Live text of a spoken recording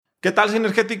¿Qué tal,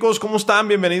 sinergéticos? ¿Cómo están?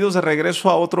 Bienvenidos de regreso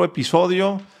a otro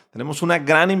episodio. Tenemos una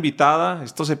gran invitada.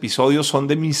 Estos episodios son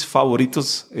de mis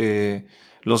favoritos.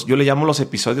 Yo le llamo los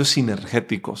episodios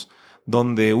sinergéticos,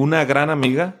 donde una gran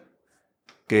amiga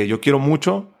que yo quiero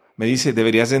mucho me dice: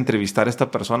 deberías de entrevistar a esta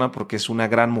persona porque es una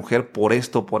gran mujer por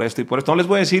esto y por esto. No les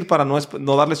voy a decir para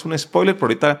no darles un spoiler, pero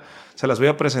ahorita se las voy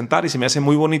a presentar y se me hace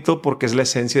muy bonito porque es la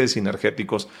esencia de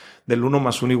sinergéticos, del 1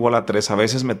 más 1 igual a 3. A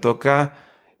veces me toca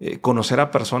conocer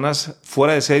a personas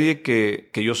fuera de serie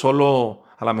que yo solo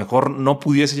a lo mejor no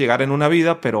pudiese llegar en una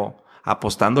vida, pero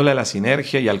apostándole a la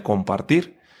sinergia y al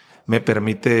compartir me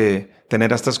permite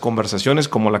tener estas conversaciones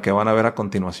como la que van a ver a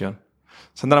continuación.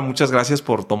 Sandra, muchas gracias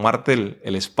por tomarte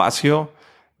el espacio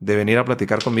de venir a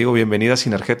platicar conmigo. Bienvenida a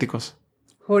Sinergéticos.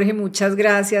 Jorge, muchas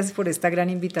gracias por esta gran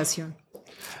invitación.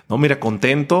 No, mira,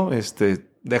 contento.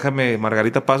 Déjame,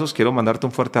 Margarita Pasos, quiero mandarte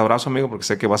un fuerte abrazo, amigo, porque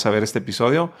sé que vas a ver este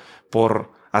episodio,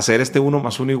 por hacer este 1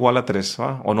 más 1 igual a 3.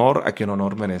 ¿Va? Honor a quien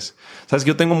honor merece. Sabes,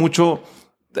 yo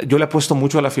le apuesto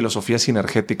mucho a la filosofía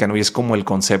sinergética, ¿no? Y es como el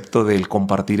concepto del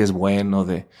compartir es bueno.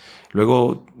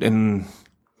 Luego, en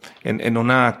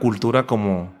una cultura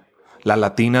como la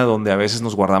latina, donde a veces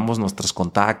nos guardamos nuestros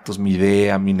contactos, mi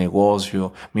idea, mi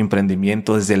negocio, mi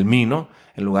emprendimiento desde el mí, ¿no?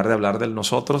 En lugar de hablar del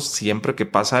nosotros, siempre que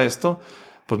pasa esto,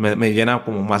 pues me llena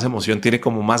como más emoción, tiene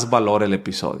como más valor el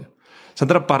episodio.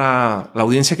 Sandra, para la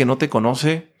audiencia que no te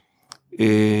conoce,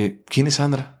 ¿quién es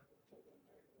Sandra?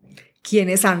 ¿Quién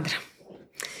es Sandra?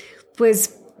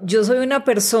 Pues yo soy una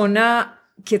persona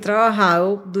que he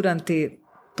trabajado durante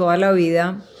toda la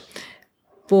vida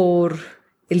por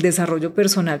el desarrollo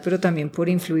personal, pero también por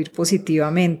influir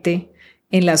positivamente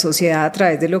en la sociedad a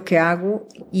través de lo que hago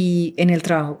y en el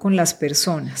trabajo con las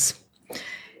personas.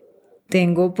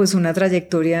 Tengo pues una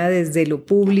trayectoria desde lo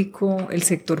público, el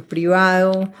sector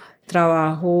privado,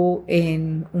 trabajo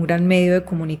en un gran medio de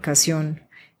comunicación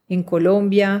en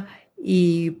Colombia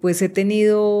y pues he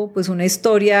tenido pues una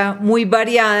historia muy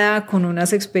variada con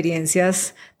unas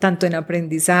experiencias tanto en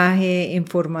aprendizaje, en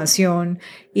formación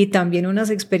y también unas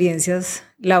experiencias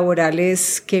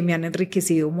laborales que me han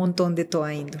enriquecido un montón de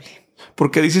toda índole.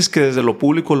 ¿Por qué dices que desde lo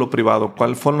público o lo privado?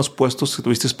 ¿Cuáles fueron los puestos que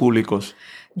tuviste públicos?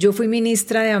 Yo fui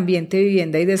ministra de Ambiente,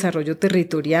 Vivienda y Desarrollo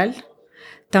Territorial.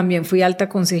 También fui alta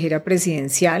consejera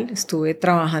presidencial. Estuve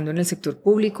trabajando en el sector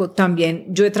público. También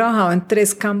yo he trabajado en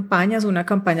 3 campañas, una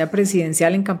campaña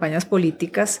presidencial en campañas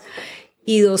políticas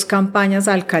y 2 campañas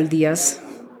a alcaldías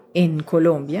en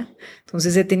Colombia.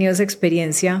 Entonces he tenido esa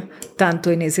experiencia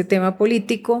tanto en ese tema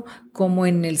político como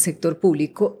en el sector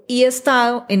público y he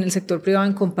estado en el sector privado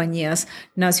en compañías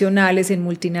nacionales, en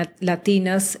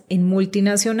multilatinas, en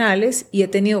multinacionales y he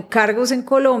tenido cargos en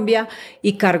Colombia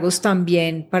y cargos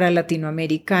también para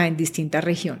Latinoamérica en distintas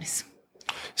regiones.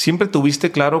 ¿Siempre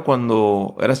tuviste claro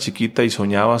cuando eras chiquita y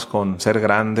soñabas con ser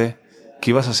grande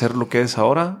que ibas a hacer lo que eres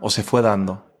ahora o se fue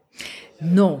dando?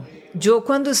 No, yo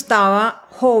cuando estaba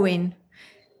joven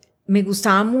me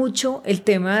gustaba mucho el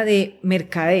tema de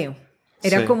mercadeo.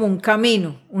 Era como un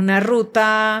camino, una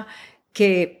ruta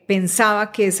que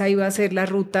pensaba que esa iba a ser la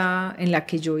ruta en la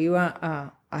que yo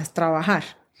iba a trabajar.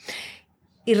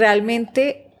 Y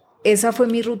realmente esa fue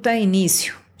mi ruta de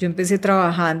inicio. Yo empecé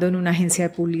trabajando en una agencia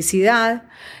de publicidad,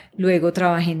 luego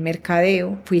trabajé en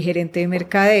mercadeo, fui gerente de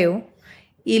mercadeo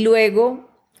y luego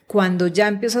cuando ya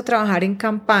empiezo a trabajar en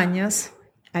campañas,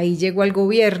 ahí llego al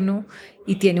gobierno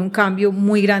y tiene un cambio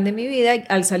muy grande en mi vida. Y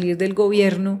al salir del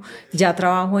gobierno ya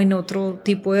trabajo en otro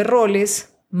tipo de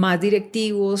roles, más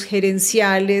directivos,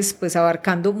 gerenciales, pues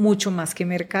abarcando mucho más que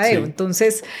mercadeo. Sí.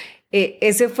 Entonces,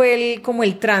 ese fue como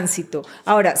el tránsito.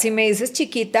 Ahora, si me dices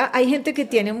chiquita, hay gente que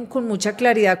tiene con mucha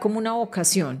claridad como una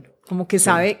vocación, como que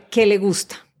sabe qué le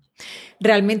gusta.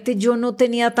 Realmente yo no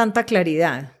tenía tanta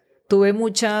claridad. Tuve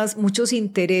muchos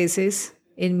intereses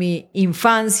en mi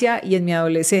infancia y en mi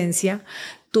adolescencia.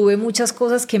 Tuve muchas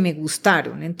cosas que me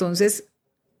gustaron. Entonces,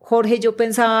 Jorge, yo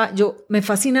pensaba, me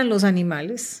fascinan los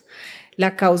animales,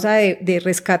 la causa de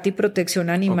rescate y protección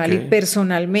animal. Y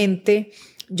personalmente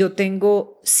yo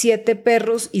tengo 7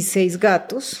 perros y 6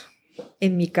 gatos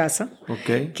en mi casa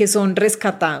que son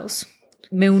rescatados.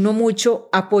 Me uno mucho,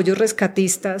 apoyo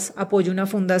rescatistas, apoyo una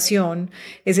fundación,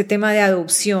 ese tema de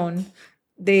adopción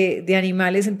de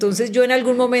animales. Entonces yo en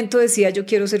algún momento decía, yo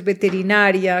quiero ser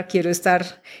veterinaria, quiero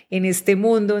estar en este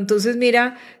mundo. Entonces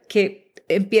mira que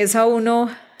empieza uno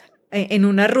en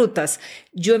unas rutas.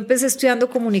 Yo empecé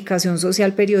estudiando comunicación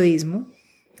social, periodismo,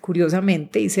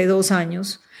 curiosamente, hice 2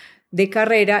 años de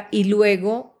carrera y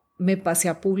luego me pasé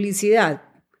a publicidad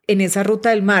en esa ruta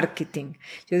del marketing.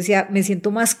 Yo decía, me siento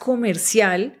más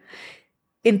comercial.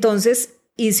 Entonces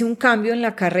hice un cambio en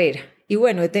la carrera y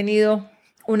bueno, he tenido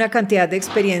una cantidad de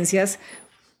experiencias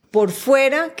por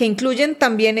fuera, que incluyen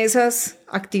también esas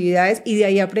actividades, y de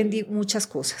ahí aprendí muchas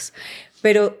cosas.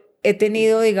 Pero he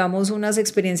tenido, digamos, unas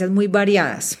experiencias muy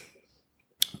variadas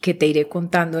que te iré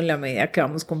contando en la medida que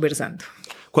vamos conversando.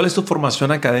 ¿Cuál es tu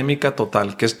formación académica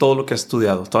total? ¿Qué es todo lo que has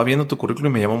estudiado? Estaba viendo tu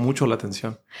currículum y me llamó mucho la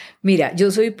atención. Mira, yo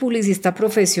soy publicista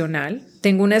profesional,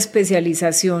 tengo una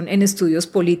especialización en estudios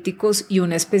políticos y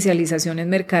una especialización en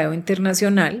mercadeo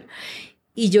internacional,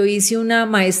 y yo hice una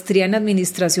maestría en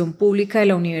administración pública de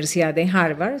la Universidad de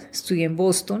Harvard, estudié en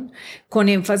Boston, con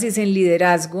énfasis en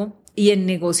liderazgo y en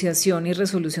negociación y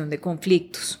resolución de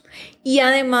conflictos. Y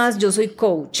además yo soy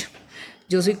coach.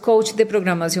 Yo soy coach de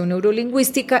programación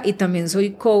neurolingüística y también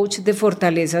soy coach de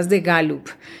fortalezas de Gallup.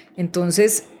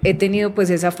 Entonces he tenido pues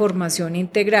esa formación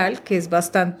integral que es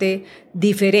bastante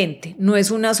diferente. No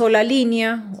es una sola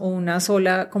línea o una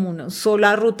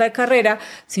sola ruta de carrera,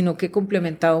 sino que he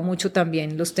complementado mucho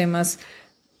también los temas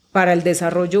para el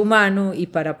desarrollo humano y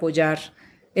para apoyar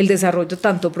el desarrollo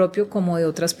tanto propio como de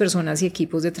otras personas y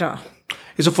equipos de trabajo.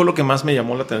 Eso fue lo que más me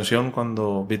llamó la atención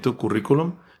cuando vi tu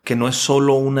currículum, que no es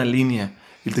solo una línea.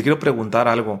 Y te quiero preguntar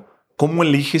algo. ¿Cómo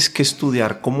eliges qué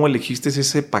estudiar? ¿Cómo elegiste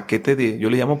ese paquete yo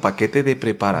le llamo paquete de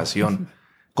preparación?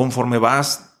 ¿Conforme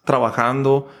vas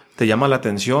trabajando, te llama la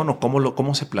atención o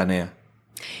cómo se planea?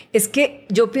 Es que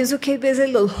yo pienso que hay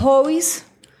veces los hobbies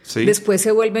después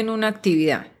se vuelven una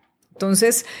actividad.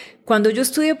 Entonces, cuando yo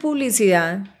estudié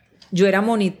publicidad, yo era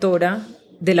monitora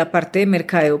de la parte de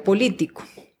mercadeo político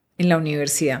en la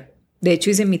universidad. De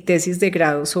hecho, hice mi tesis de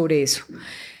grado sobre eso.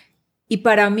 Y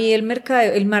para mí el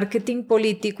marketing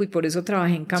político, y por eso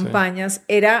trabajé en campañas,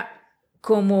 era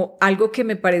como algo que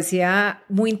me parecía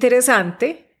muy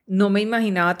interesante. No me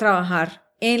imaginaba trabajar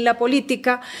en la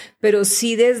política, pero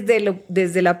sí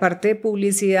desde la parte de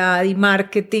publicidad y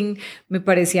marketing me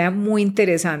parecía muy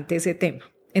interesante ese tema.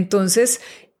 Entonces,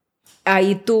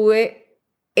 ahí tuve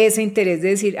ese interés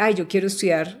de decir, yo quiero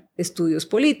estudiar estudios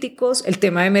políticos, el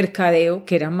tema de mercadeo,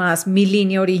 que era más mi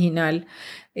línea original,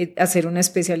 hacer una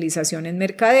especialización en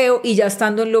mercadeo, y ya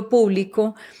estando en lo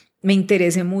público me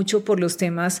interesé mucho por los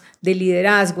temas de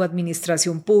liderazgo,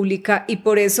 administración pública, y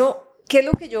por eso, ¿qué es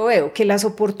lo que yo veo? Que las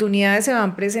oportunidades se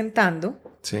van presentando.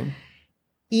 Sí.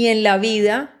 Y en la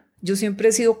vida yo siempre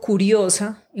he sido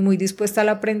curiosa y muy dispuesta al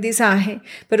aprendizaje,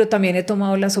 pero también he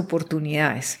tomado las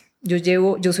oportunidades.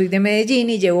 Yo soy de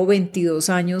Medellín y llevo 22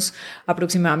 años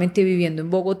aproximadamente viviendo en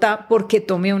Bogotá porque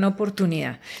tomé una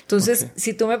oportunidad. Entonces,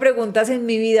 si tú me preguntas en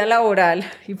mi vida laboral,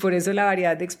 y por eso la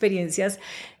variedad de experiencias,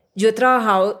 yo he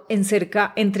trabajado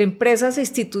entre empresas e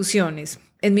instituciones,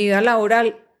 en mi vida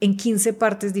laboral, en 15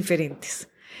 partes diferentes.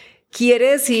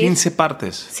 Quiere decir... 15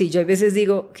 partes. Sí, yo a veces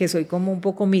digo que soy como un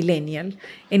poco millennial,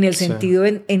 en el sentido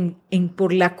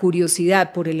por la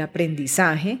curiosidad, por el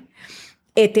aprendizaje.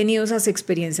 He tenido esas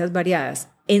experiencias variadas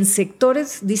en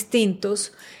sectores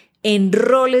distintos, en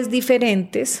roles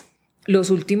diferentes.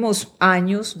 Los últimos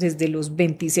años, desde los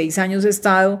 26 años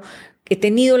he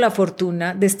tenido la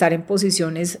fortuna de estar en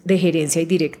posiciones de gerencia y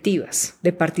directivas,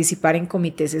 de participar en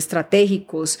comités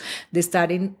estratégicos, de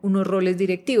estar en unos roles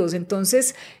directivos.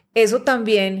 Entonces, eso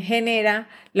también genera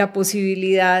la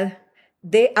posibilidad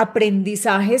de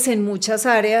aprendizajes en muchas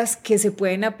áreas que se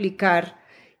pueden aplicar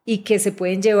y que se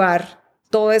pueden llevar.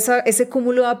 Todo ese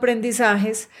cúmulo de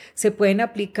aprendizajes se pueden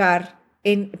aplicar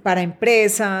para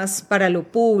empresas, para lo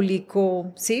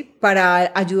público, ¿sí?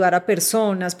 Para ayudar a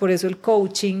personas, por eso el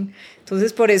coaching.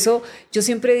 Entonces, por eso yo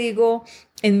siempre digo,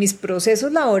 en mis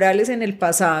procesos laborales en el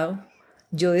pasado,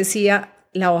 yo decía,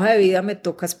 la hoja de vida me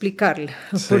toca explicarla,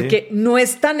 porque no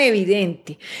es tan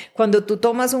evidente. Cuando tú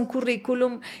tomas un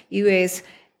currículum y ves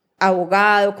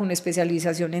abogado con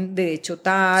especialización en derecho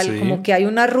tal, como que hay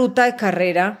una ruta de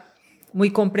carrera muy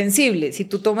comprensible. Si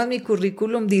tú tomas mi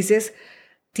currículum, dices,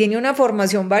 tiene una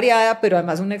formación variada, pero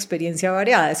además una experiencia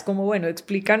variada. Es como, bueno,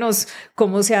 explícanos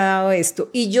cómo se ha dado esto.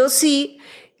 Y yo sí,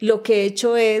 lo que he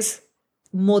hecho es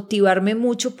motivarme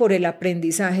mucho por el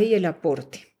aprendizaje y el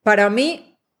aporte. Para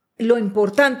mí, lo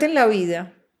importante en la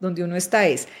vida, donde uno está,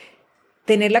 es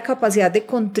tener la capacidad de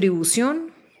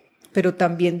contribución, pero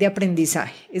también de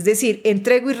aprendizaje. Es decir,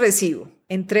 entrego y recibo.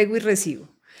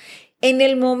 En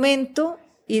el momento...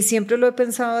 Y siempre lo he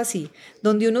pensado así,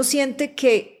 donde uno siente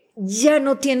que ya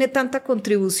no tiene tanta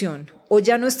contribución o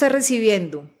ya no está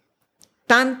recibiendo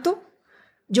tanto,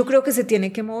 yo creo que se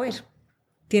tiene que mover,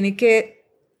 tiene que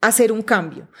hacer un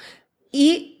cambio.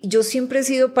 Y yo siempre he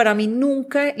sido, para mí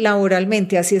nunca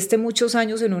laboralmente, así esté muchos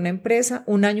años en una empresa,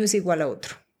 un año es igual a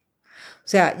otro. O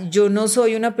sea, yo no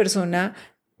soy una persona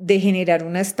de generar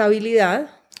una estabilidad,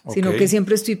 sino que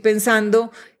siempre estoy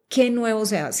pensando... ¿Qué nuevo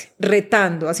se hace?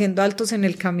 Retando, haciendo altos en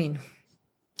el camino.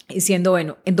 Diciendo,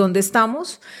 bueno, ¿en dónde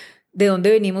estamos? de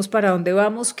dónde venimos, para dónde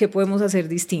vamos, qué podemos hacer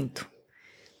distinto.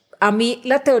 A mí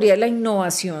la teoría de la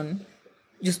innovación,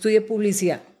 yo estudié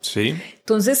publicidad. Sí.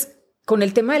 Entonces, con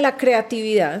el tema de la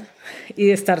creatividad y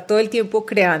de estar todo el tiempo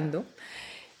creando,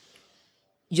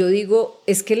 yo digo,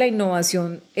 es que la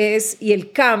innovación y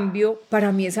el cambio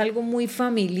para mí es algo muy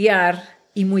familiar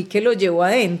y muy que lo llevo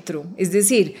adentro. Es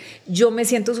decir, yo me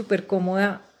siento súper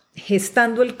cómoda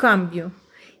gestando el cambio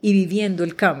y viviendo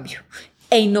el cambio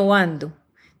e innovando.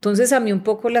 Entonces, a mí un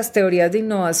poco las teorías de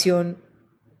innovación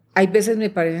hay veces me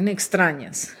parecen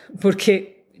extrañas,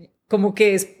 porque como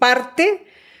que es parte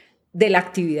de la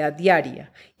actividad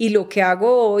diaria. Y lo que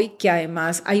hago hoy, que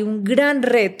además hay un gran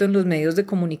reto en los medios de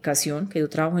comunicación, que yo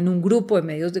trabajo en un grupo de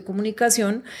medios de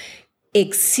comunicación,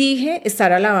 exige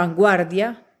estar a la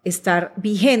vanguardia, estar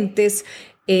vigentes,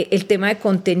 el tema de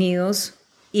contenidos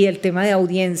y el tema de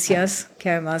audiencias, que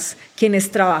además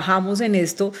quienes trabajamos en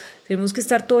esto tenemos que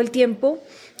estar todo el tiempo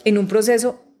en un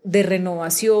proceso de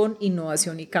renovación,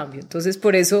 innovación y cambio. Entonces,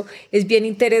 por eso es bien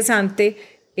interesante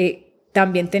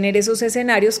también tener esos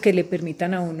escenarios que le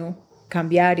permitan a uno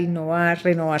cambiar, innovar,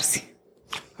 renovarse.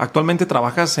 Actualmente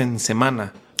trabajas en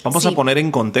Semana. Vamos Sí. a poner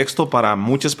en contexto para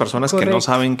muchas personas Correcto. que no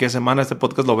saben qué es Semana. Este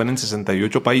podcast lo ven en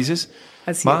 68 países.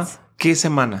 Así es. ¿Qué es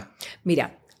Semana?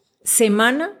 Mira,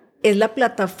 Semana es la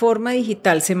plataforma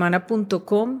digital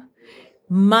semana.com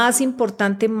más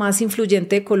importante, más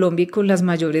influyente de Colombia y con las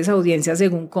mayores audiencias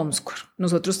según Comscore.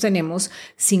 Nosotros tenemos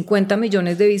 50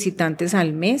 millones de visitantes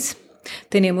al mes.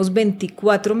 Tenemos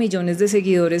 24 millones de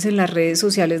seguidores en las redes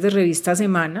sociales de Revista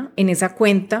Semana, en esa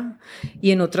cuenta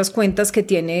y en otras cuentas que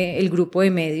tiene el grupo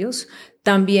de medios.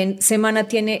 También Semana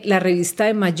tiene la revista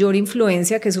de mayor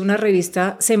influencia, que es una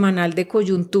revista semanal de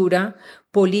coyuntura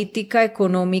política,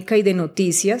 económica y de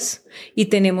noticias. Y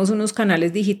tenemos unos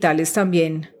canales digitales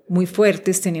también muy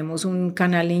fuertes. Tenemos un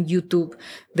canal en YouTube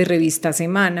de Revista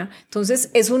Semana. Entonces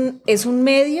es un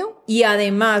medio y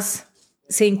además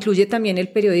se incluye también el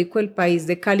periódico El País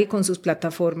de Cali con sus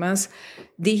plataformas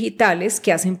digitales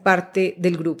que hacen parte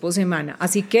del Grupo Semana.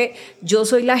 Así que yo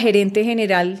soy la gerente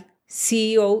general,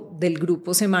 CEO del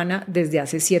Grupo Semana desde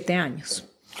hace 7 años.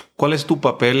 ¿Cuál es tu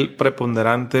papel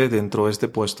preponderante dentro de este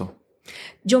puesto?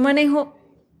 Yo manejo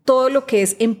todo lo que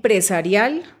es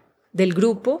empresarial del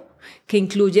grupo, que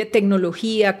incluye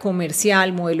tecnología,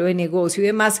 comercial, modelo de negocio y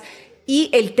demás. Y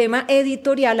el tema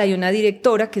editorial, hay una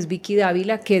directora que es Vicky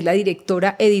Dávila, que es la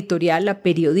directora editorial, la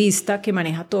periodista que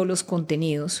maneja todos los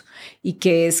contenidos y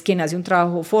que es quien hace un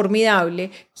trabajo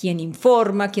formidable, quien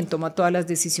informa, quien toma todas las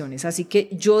decisiones. Así que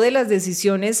yo de las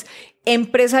decisiones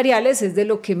empresariales es de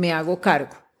lo que me hago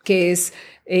cargo, que es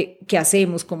qué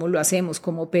hacemos, cómo lo hacemos,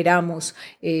 cómo operamos,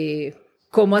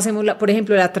 cómo hacemos, por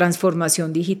ejemplo, la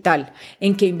transformación digital,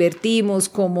 en qué invertimos,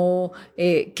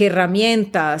 qué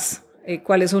herramientas,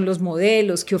 cuáles son los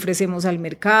modelos que ofrecemos al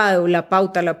mercado, la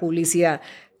pauta, la publicidad,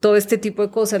 todo este tipo de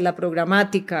cosas, la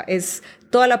programática, es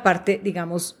toda la parte,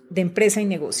 digamos, de empresa y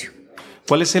negocio.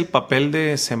 ¿Cuál es el papel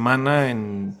de Semana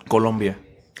en Colombia?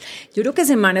 Yo creo que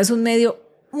Semana es un medio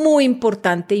muy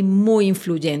importante y muy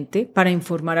influyente para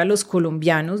informar a los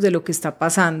colombianos de lo que está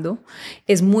pasando.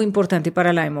 Es muy importante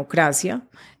para la democracia.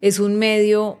 Es un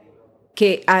medio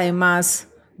que además,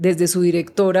 desde su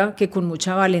directora, que con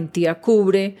mucha valentía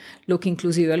cubre lo que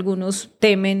inclusive algunos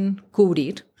temen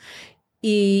cubrir,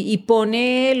 y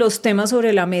pone los temas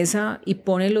sobre la mesa y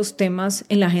pone los temas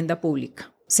en la agenda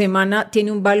pública. Semana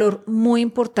tiene un valor muy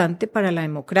importante para la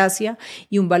democracia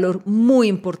y un valor muy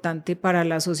importante para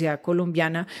la sociedad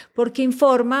colombiana porque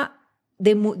informa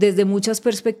desde muchas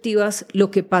perspectivas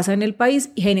lo que pasa en el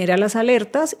país, genera las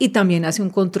alertas y también hace un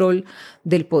control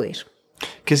del poder.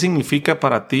 ¿Qué significa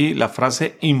para ti la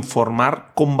frase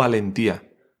informar con valentía?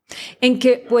 En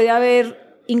que puede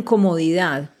haber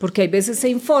incomodidad, porque hay veces se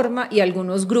informa y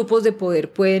algunos grupos de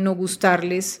poder pueden no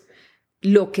gustarles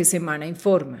lo que Semana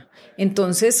informa.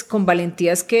 Entonces, con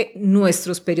valentía es que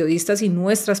nuestros periodistas y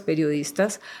nuestras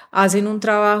periodistas hacen un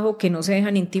trabajo que no se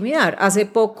dejan intimidar. Hace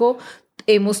poco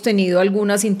hemos tenido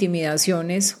algunas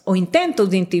intimidaciones o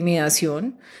intentos de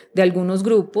intimidación de algunos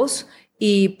grupos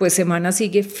y pues Semana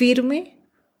sigue firme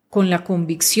con la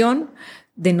convicción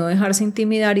de no dejarse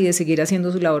intimidar y de seguir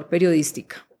haciendo su labor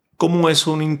periodística. ¿Cómo es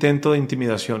un intento de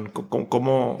intimidación?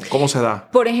 ¿Cómo se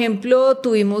da? Por ejemplo,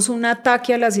 tuvimos un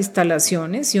ataque a las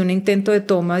instalaciones y un intento de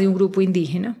toma de un grupo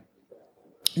indígena,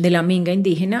 de la minga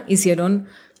indígena. Hicieron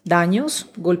daños,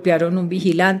 golpearon a un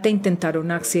vigilante, intentaron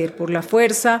acceder por la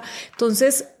fuerza,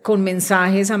 entonces con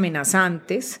mensajes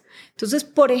amenazantes. Entonces,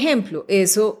 por ejemplo,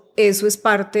 eso es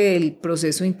parte del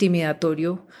proceso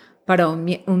intimidatorio para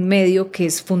un medio que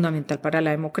es fundamental para la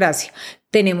democracia.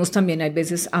 Tenemos también, hay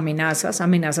veces,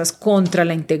 amenazas contra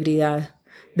la integridad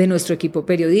de nuestro equipo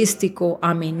periodístico,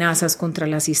 amenazas contra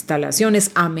las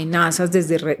instalaciones, amenazas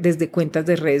desde cuentas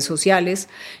de redes sociales.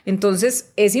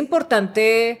 Entonces, es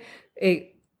importante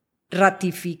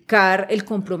ratificar el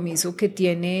compromiso que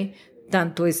tiene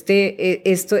tanto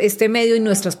este medio y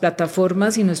nuestras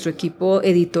plataformas y nuestro equipo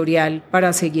editorial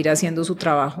para seguir haciendo su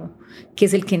trabajo, que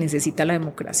es el que necesita la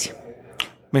democracia.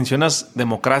 Mencionas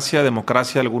democracia,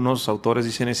 algunos autores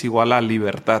dicen es igual a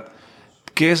libertad.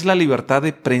 ¿Qué es la libertad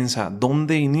de prensa?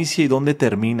 ¿Dónde inicia y dónde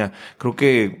termina? Creo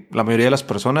que la mayoría de las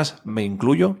personas, me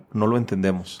incluyo, no lo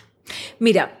entendemos.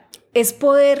 Mira, es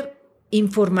poder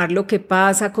informar lo que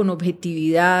pasa con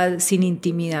objetividad, sin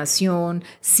intimidación,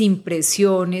 sin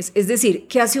presiones. Es decir,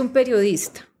 ¿qué hace un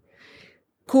periodista?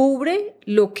 Cubre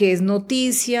lo que es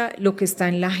noticia, lo que está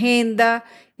en la agenda.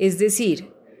 Es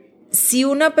decir, si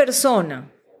una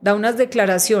persona da unas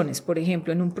declaraciones, por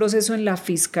ejemplo, en un proceso en la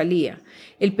fiscalía,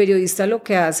 el periodista lo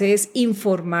que hace es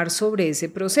informar sobre ese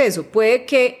proceso. Puede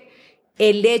que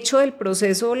el hecho del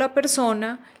proceso o la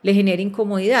persona le genera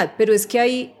incomodidad, pero es que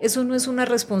ahí eso no es una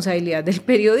responsabilidad del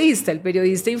periodista. El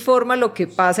periodista informa lo que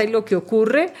pasa y lo que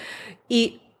ocurre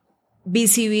y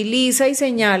visibiliza y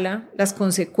señala las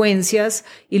consecuencias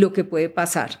y lo que puede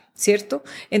pasar, ¿cierto?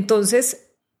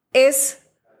 Entonces, es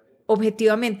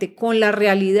objetivamente con la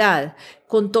realidad,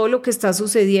 con todo lo que está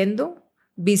sucediendo,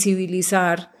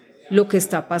 visibilizar lo que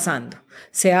está pasando,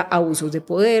 sea abusos de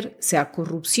poder, sea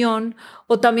corrupción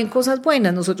o también cosas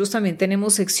buenas. Nosotros también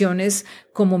tenemos secciones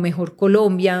como Mejor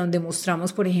Colombia, donde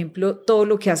mostramos, por ejemplo, todo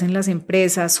lo que hacen las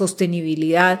empresas,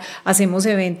 sostenibilidad. Hacemos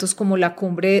eventos como la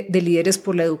Cumbre de Líderes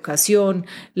por la Educación,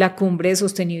 la Cumbre de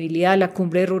Sostenibilidad, la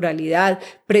Cumbre de Ruralidad.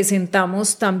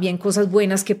 Presentamos también cosas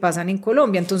buenas que pasan en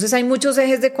Colombia. Entonces hay muchos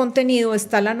ejes de contenido,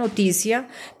 está la noticia,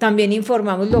 también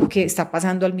informamos lo que está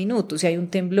pasando al minuto, si hay un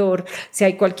temblor, si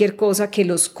hay cualquier cosa que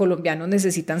los colombianos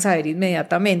necesitan saber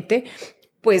inmediatamente,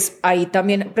 pues ahí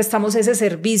también prestamos ese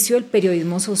servicio, el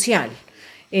periodismo social.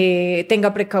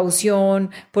 Tenga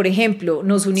precaución, por ejemplo,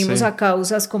 nos unimos a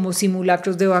causas como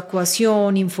simulacros de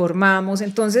evacuación, informamos,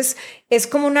 entonces es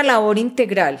como una labor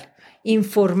integral,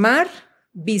 informar,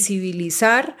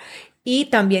 visibilizar y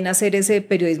también hacer ese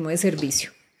periodismo de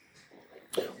servicio.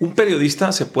 ¿Un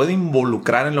periodista se puede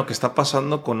involucrar en lo que está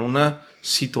pasando con una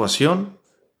situación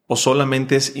o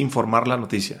solamente es informar la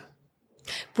noticia?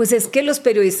 Pues es que los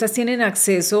periodistas tienen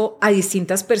acceso a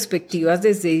distintas perspectivas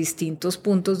desde distintos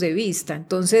puntos de vista.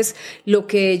 Entonces, lo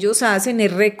que ellos hacen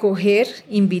es recoger,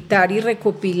 invitar y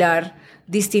recopilar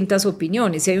distintas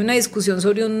opiniones. Si hay una discusión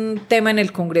sobre un tema en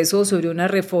el Congreso o sobre una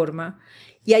reforma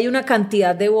y hay una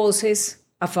cantidad de voces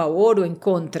a favor o en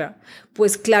contra,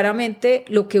 pues claramente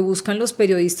lo que buscan los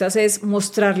periodistas es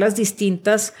mostrar las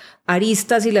distintas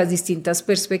aristas y las distintas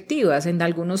perspectivas. En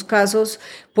algunos casos,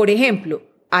 por ejemplo,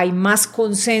 hay más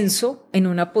consenso en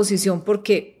una posición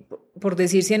porque, por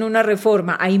decir, si en una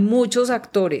reforma hay muchos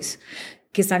actores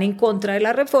que están en contra de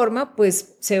la reforma,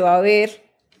 pues se va a ver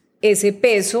ese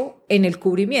peso en el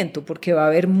cubrimiento porque va a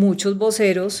haber muchos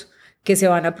voceros que se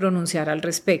van a pronunciar al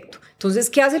respecto. Entonces,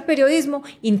 ¿qué hace el periodismo?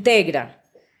 Integra,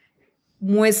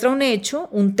 muestra un hecho,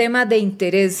 un tema de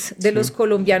interés de los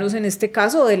colombianos en este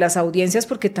caso, o de las audiencias,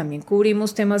 porque también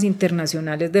cubrimos temas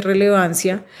internacionales de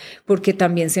relevancia, porque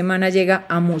también Semana llega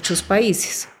a muchos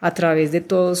países a través de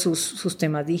todos sus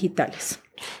temas digitales.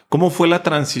 ¿Cómo fue la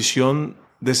transición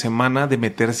de Semana de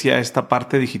meterse a esta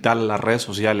parte digital, a las redes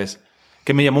sociales?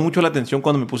 Que me llamó mucho la atención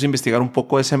cuando me puse a investigar un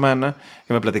poco de Semana,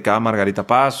 que me platicaba Margarita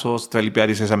Pasos, Felipe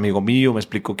Arias es amigo mío, me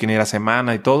explicó quién era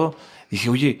Semana y todo. Dije,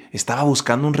 oye, estaba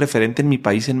buscando un referente en mi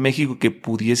país, en México, que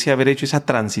pudiese haber hecho esa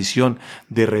transición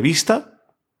de revista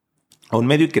a un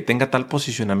medio y que tenga tal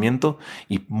posicionamiento,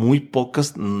 y muy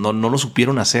pocas no lo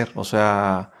supieron hacer. O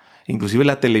sea, inclusive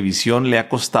la televisión le ha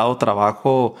costado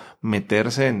trabajo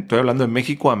meterse, estoy hablando de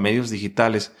México, a medios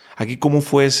digitales. Aquí, ¿cómo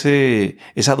fue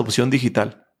esa adopción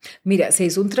digital? Mira, se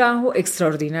hizo un trabajo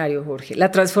extraordinario, Jorge.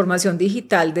 La transformación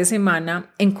digital de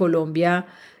Semana en Colombia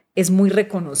es muy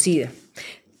reconocida.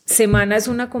 Semana es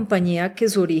una compañía que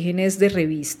su origen es de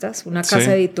revistas, una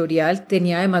casa editorial,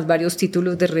 tenía además varios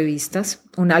títulos de revistas,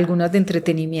 algunas de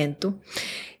entretenimiento.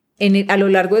 A lo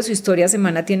largo de su historia,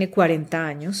 Semana tiene 40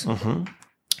 años. Uh-huh.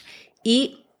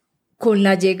 Y con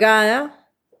la llegada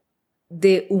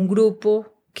de un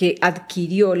grupo que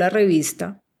adquirió la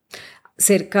revista,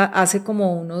 hace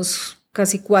como unos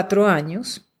casi 4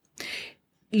 años,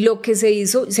 lo que se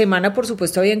hizo, Semana por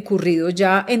supuesto había incurrido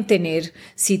ya en tener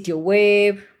sitio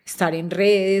web, estar en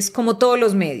redes, como todos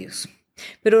los medios.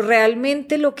 Pero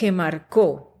realmente lo que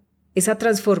marcó esa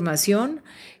transformación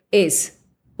es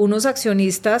unos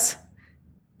accionistas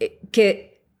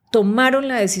que tomaron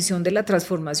la decisión de la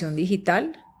transformación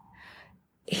digital,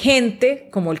 gente,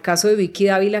 como el caso de Vicky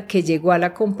Dávila, que llegó a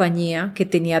la compañía, que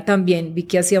tenía también,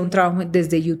 Vicky hacía un trabajo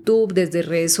desde YouTube, desde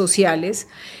redes sociales,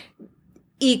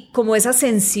 y como esa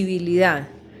sensibilidad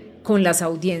con las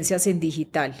audiencias en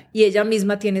digital. Y ella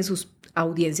misma tiene sus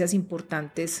audiencias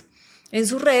importantes en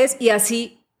sus redes y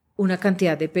así una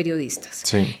cantidad de periodistas.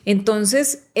 Sí.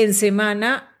 Entonces, en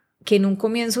Semana, que en un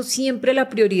comienzo siempre la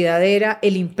prioridad era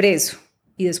el impreso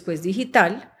y después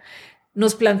digital,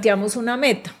 nos planteamos una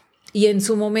meta. Y en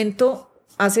su momento,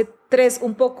 hace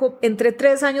entre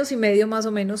 3 años y medio más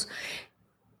o menos,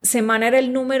 Semana era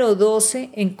el número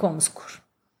 12 en Comscore,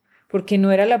 porque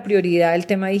no era la prioridad el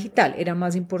tema digital, era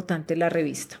más importante la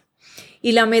revista.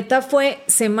 Y la meta fue,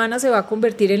 Semana se va a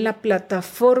convertir en la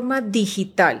plataforma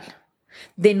digital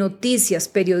de noticias,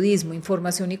 periodismo,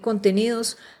 información y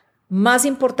contenidos más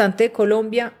importante de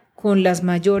Colombia, con las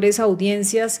mayores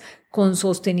audiencias, con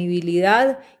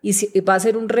sostenibilidad, y va a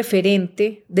ser un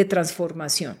referente de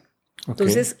transformación. Okay.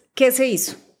 Entonces, ¿qué se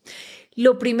hizo?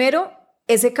 Lo primero,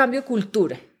 ese cambio de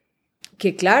cultura,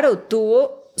 que claro,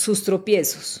 tuvo sus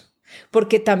tropiezos,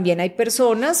 porque también hay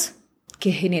personas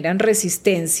que generan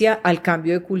resistencia al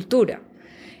cambio de cultura.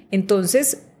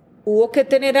 Entonces, hubo que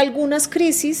tener algunas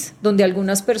crisis donde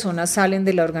algunas personas salen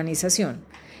de la organización.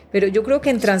 Pero yo creo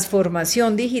que en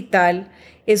transformación digital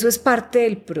eso es parte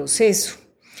del proceso.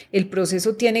 El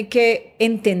proceso tiene que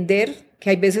entender que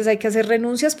hay veces hay que hacer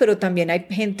renuncias, pero también hay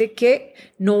gente que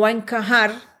no va a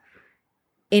encajar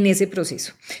en ese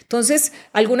proceso. Entonces,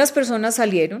 algunas personas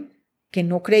salieron que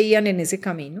no creían en ese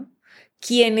camino.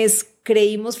 Quienes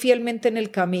creímos fielmente en el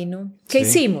camino, ¿qué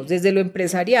hicimos? Desde lo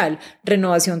empresarial,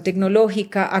 renovación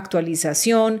tecnológica,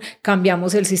 actualización,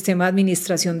 cambiamos el sistema de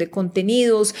administración de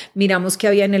contenidos, miramos qué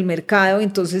había en el mercado,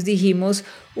 entonces dijimos,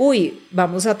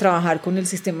 vamos a trabajar con el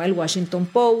sistema del Washington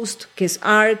Post, que es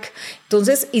ARC.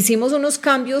 Entonces hicimos unos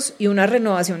cambios y unas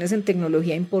renovaciones en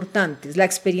tecnología importantes, la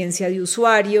experiencia de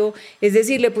usuario, es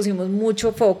decir, le pusimos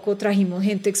mucho foco, trajimos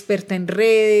gente experta en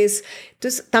redes,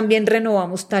 entonces también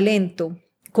renovamos talento,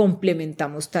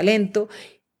 complementamos talento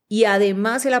y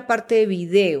además en la parte de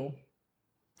video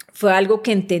fue algo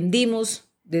que entendimos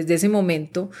desde ese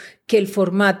momento, que el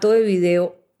formato de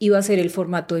video iba a ser el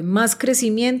formato de más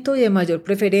crecimiento y de mayor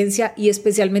preferencia y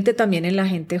especialmente también en la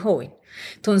gente joven.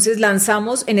 Entonces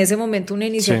lanzamos en ese momento una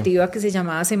iniciativa que se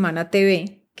llamaba Semana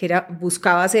TV, que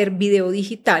buscaba hacer video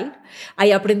digital.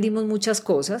 Ahí aprendimos muchas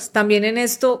cosas. También en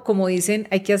esto, como dicen,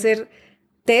 hay que hacer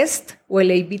test o el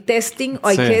A/B testing, o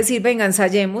hay que decir, venga,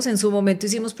 ensayemos. En su momento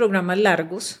hicimos programas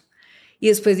largos y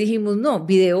después dijimos, no,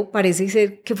 video parece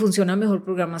ser que funciona mejor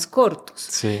programas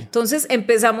cortos. Entonces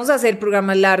empezamos a hacer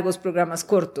programas largos, programas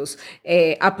cortos,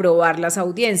 a probar las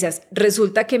audiencias.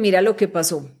 Resulta que mira lo que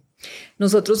pasó.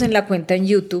 Nosotros en la cuenta en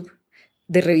YouTube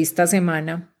de Revista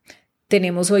Semana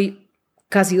tenemos hoy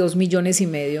casi 2,5 millones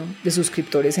de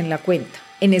suscriptores en la cuenta.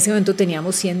 En ese momento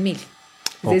teníamos 100,000.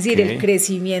 Es decir, el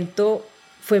crecimiento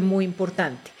fue muy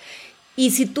importante.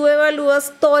 Y si tú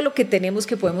evalúas todo lo que tenemos,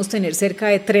 que podemos tener cerca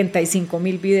de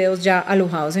 35,000 videos ya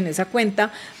alojados en esa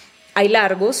cuenta, hay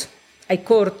largos, hay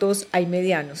cortos, hay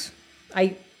medianos,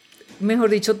 hay, mejor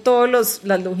dicho, todas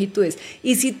las longitudes.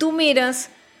 Y si tú miras,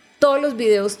 todos los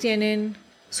videos tienen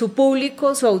su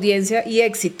público, su audiencia y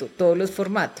éxito, todos los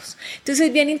formatos. Entonces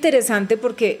es bien interesante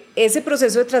porque ese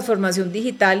proceso de transformación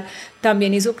digital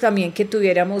también hizo que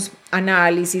tuviéramos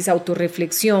análisis,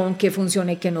 autorreflexión, qué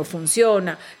funciona y qué no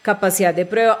funciona, capacidad de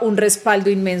prueba, un respaldo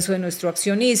inmenso de nuestro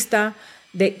accionista,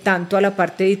 tanto a la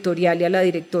parte editorial y a la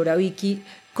directora Vicky,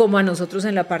 como a nosotros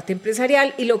en la parte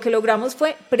empresarial, y lo que logramos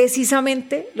fue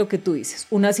precisamente lo que tú dices,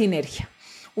 una sinergia.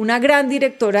 Una gran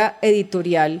directora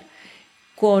editorial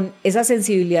con esa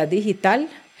sensibilidad digital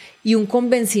y un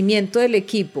convencimiento del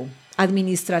equipo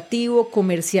administrativo,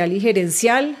 comercial y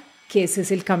gerencial, que ese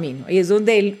es el camino. Y es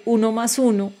donde el 1 más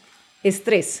 1 es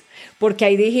 3, porque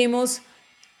ahí dijimos,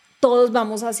 todos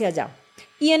vamos hacia allá.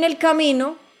 Y en el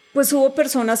camino, pues hubo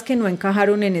personas que no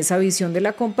encajaron en esa visión de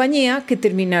la compañía, que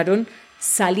terminaron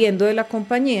saliendo de la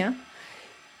compañía.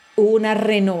 Hubo una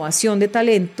renovación de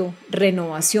talento,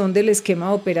 renovación del esquema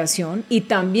de operación y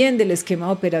también del esquema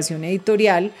de operación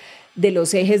editorial, de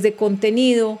los ejes de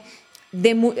contenido.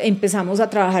 Empezamos a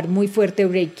trabajar muy fuerte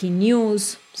breaking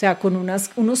news, o sea, con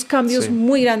unos cambios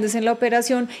muy grandes en la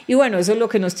operación. Y bueno, eso es lo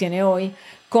que nos tiene hoy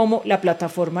como la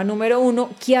plataforma número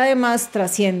 1, que además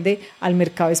trasciende al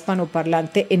mercado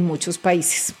hispanoparlante en muchos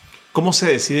países. ¿Cómo se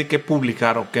decide qué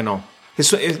publicar o qué no?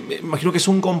 Me imagino que es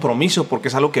un compromiso porque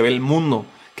es algo que ve el mundo,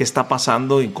 que está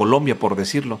pasando en Colombia, por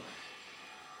decirlo.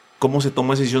 cómo se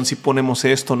toma esa decisión, si ponemos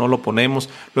esto, no lo ponemos.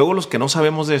 Luego los que no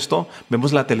sabemos de esto,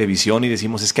 vemos la televisión y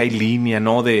decimos, es que hay línea,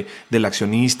 ¿no? Del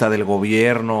accionista, del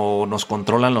gobierno, nos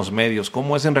controlan los medios.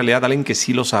 ¿Cómo es en realidad alguien que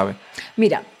sí lo sabe?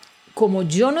 Mira, como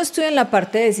yo no estoy en la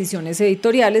parte de decisiones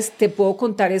editoriales, te puedo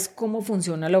contar es cómo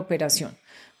funciona la operación,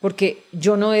 porque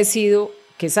yo no decido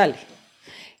qué sale.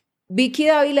 Vicky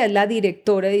Dávila es la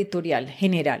directora editorial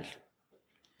general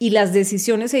y las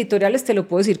decisiones editoriales, te lo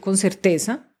puedo decir con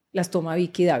certeza, las toma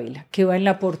Vicky Dávila, qué va en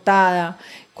la portada,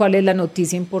 cuál es la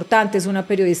noticia importante, es una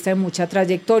periodista de mucha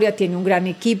trayectoria, tiene un gran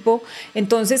equipo,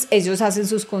 entonces ellos hacen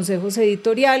sus consejos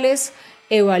editoriales,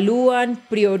 evalúan,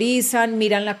 priorizan,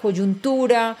 miran la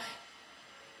coyuntura,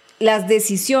 las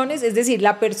decisiones, es decir,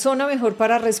 la persona mejor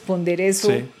para responder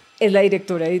eso es la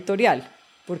directora editorial,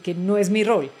 porque no es mi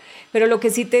rol. Pero lo que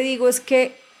sí te digo es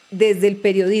que desde el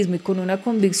periodismo y con una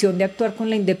convicción de actuar con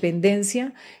la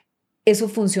independencia, eso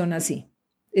funciona así.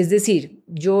 Es decir,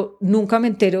 yo nunca me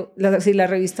entero, si la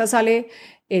revista sale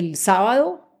el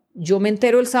sábado, yo me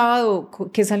entero el sábado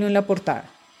qué salió en la portada.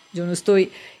 Yo no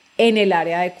estoy en el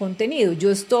área de contenido,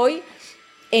 yo estoy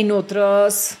en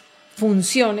otras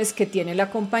funciones que tiene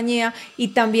la compañía y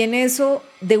también eso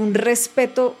de un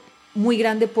respeto muy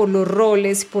grande por los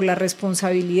roles, por las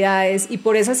responsabilidades y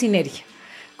por esa sinergia,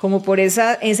 como por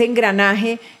ese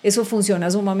engranaje, eso funciona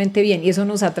sumamente bien y eso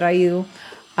nos ha traído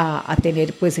a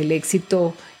tener pues el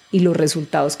éxito y los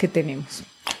resultados que tenemos.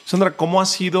 Sandra, ¿cómo ha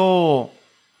sido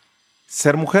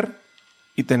ser mujer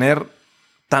y tener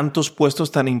tantos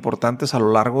puestos tan importantes a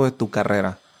lo largo de tu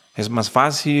carrera? ¿Es más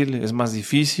fácil? ¿Es más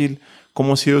difícil?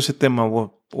 ¿Cómo ha sido ese tema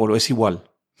o es igual?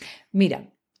 Mira,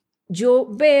 yo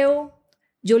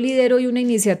lidero hoy una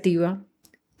iniciativa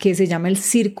que se llama el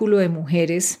Círculo de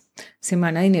Mujeres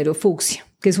Semana Dinero Fucsia,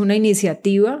 que es una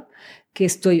iniciativa que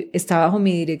está bajo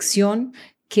mi dirección,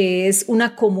 que es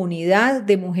una comunidad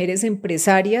de mujeres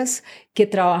empresarias que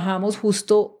trabajamos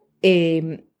justo,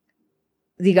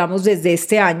 digamos, desde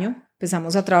este año,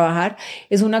 empezamos a trabajar.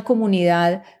 Es una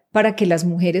comunidad para que las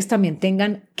mujeres también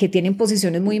que tienen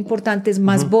posiciones muy importantes,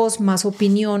 más voz, más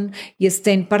opinión y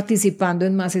estén participando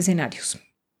en más escenarios.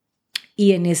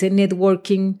 Y en ese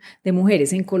networking de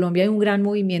mujeres en Colombia hay un gran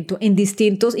movimiento en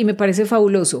distintos, y me parece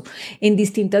fabuloso, en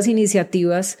distintas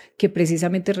iniciativas que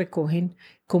precisamente recogen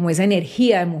como esa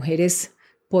energía de mujeres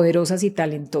poderosas y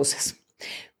talentosas.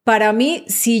 Para mí,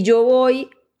 si yo voy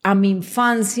a mi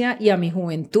infancia y a mi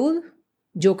juventud,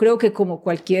 yo creo que como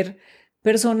cualquier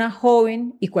persona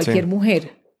joven y cualquier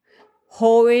mujer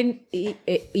joven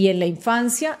y en la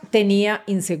infancia tenía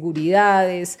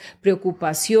inseguridades,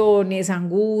 preocupaciones,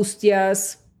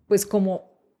 angustias, pues como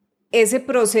ese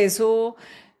proceso,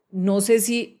 no sé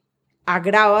si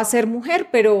agrava ser mujer,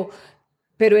 pero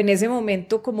en ese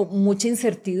momento como mucha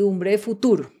incertidumbre de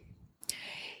futuro.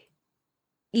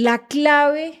 La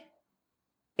clave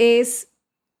es,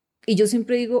 y yo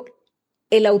siempre digo,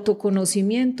 el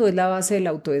autoconocimiento es la base del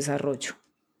autodesarrollo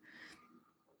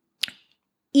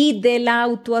y de la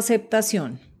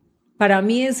autoaceptación. Para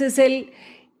mí ese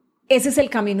es el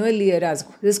camino del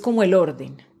liderazgo, es como el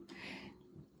orden.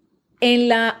 En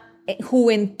la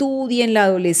juventud y en la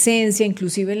adolescencia,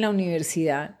 inclusive en la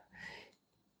universidad,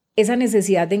 esa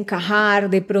necesidad de encajar,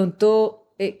 de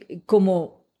pronto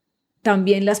como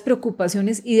también las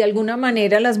preocupaciones, y de alguna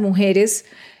manera las mujeres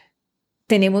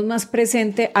tenemos más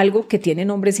presente algo que tienen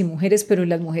hombres y mujeres, pero en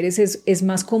las mujeres es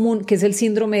más común, que es el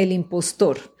síndrome del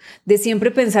impostor, de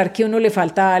siempre pensar que a uno le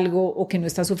falta algo o que no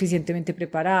está suficientemente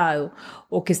preparado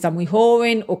o que está muy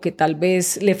joven o que tal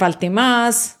vez le falte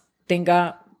más,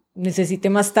 necesite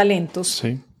más talentos.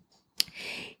 Sí.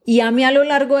 Y a mí a lo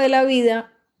largo de la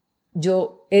vida,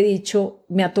 yo he dicho,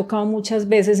 me ha tocado muchas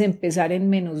veces empezar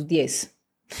en -10.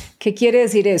 ¿Qué quiere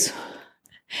decir eso?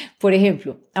 Por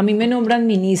ejemplo, a mí me nombran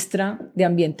ministra de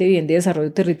Ambiente, Vivienda y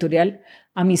Desarrollo Territorial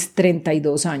a mis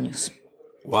 32 años.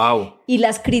 ¡Wow! Y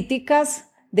las críticas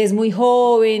de es muy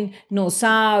joven, no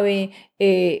sabe,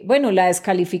 la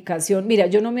descalificación. Mira,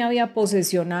 yo no me había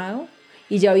posesionado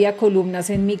y ya había columnas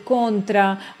en mi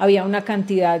contra, había una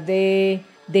cantidad de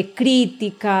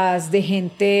críticas, de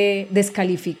gente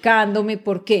descalificándome.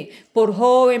 ¿Por qué? Por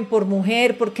joven, por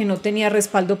mujer, porque no tenía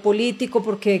respaldo político,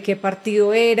 porque de qué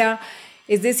partido era.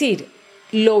 Es decir,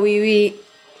 lo viví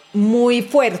muy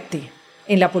fuerte.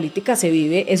 En la política se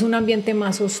vive, es un ambiente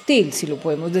más hostil, si lo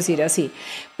podemos decir así.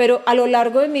 Pero a lo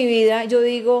largo de mi vida, yo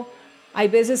digo, hay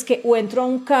veces que o entro a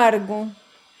un cargo,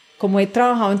 como he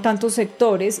trabajado en tantos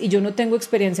sectores y yo no tengo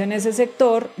experiencia en ese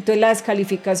sector, entonces la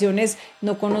descalificación es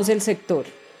no conoce el sector,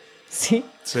 ¿sí?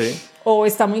 Sí. O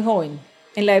está muy joven.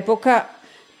 En la época,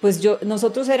 pues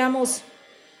nosotros éramos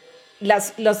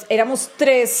éramos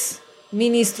 3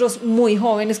 ministros muy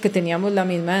jóvenes que teníamos la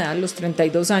misma edad, los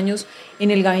 32 años,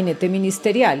 en el gabinete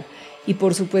ministerial. Y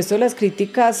por supuesto las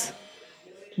críticas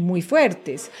muy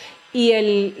fuertes y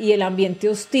el ambiente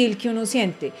hostil que uno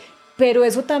siente. Pero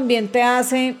eso también te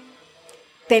hace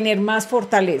tener más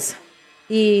fortaleza.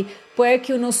 Y puede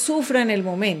que uno sufra en el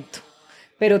momento,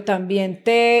 pero también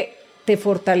te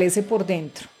fortalece por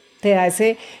dentro. Te da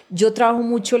yo trabajo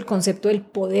mucho el concepto del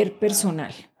poder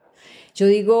personal. Yo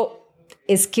digo,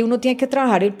 es que uno tiene que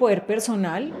trabajar el poder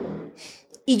personal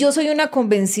y yo soy una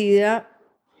convencida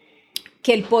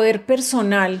que el poder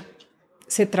personal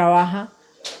se trabaja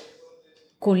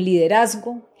con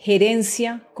liderazgo,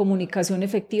 gerencia, comunicación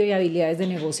efectiva y habilidades de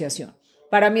negociación.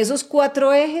 Para mí esos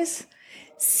 4 ejes,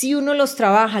 si uno los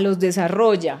trabaja, los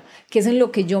desarrolla, que es en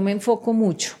lo que yo me enfoco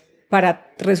mucho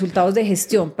para resultados de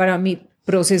gestión, para mi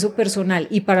proceso personal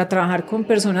y para trabajar con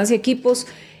personas y equipos,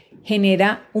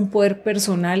 genera un poder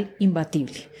personal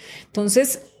imbatible.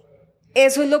 Entonces,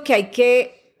 eso es lo que hay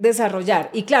que desarrollar.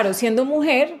 Y claro, siendo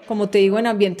mujer, como te digo, en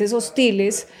ambientes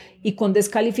hostiles y con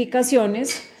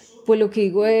descalificaciones, pues lo que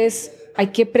digo es, hay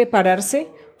que prepararse,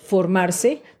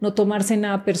 formarse, no tomarse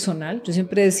nada personal. Yo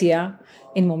siempre decía,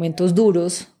 en momentos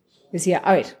duros, decía,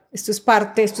 a ver, esto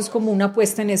es como una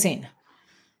puesta en escena.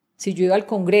 Si yo iba al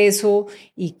Congreso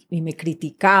y me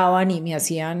criticaban y me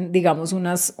hacían, digamos,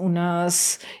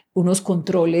 unos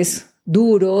controles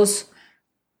duros,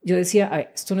 yo decía, a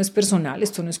ver, esto no es personal,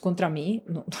 esto no es contra mí,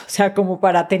 no, o sea, como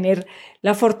para tener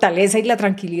la fortaleza y la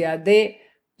tranquilidad de,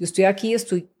 yo estoy aquí,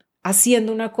 estoy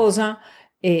haciendo una cosa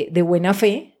de buena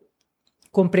fe,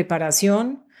 con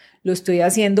preparación, lo estoy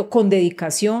haciendo con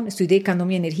dedicación, estoy dedicando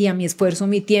mi energía, mi esfuerzo,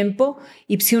 mi tiempo,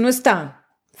 y si uno está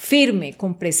firme,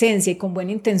 con presencia y con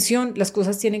buena intención, las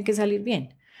cosas tienen que salir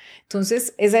bien.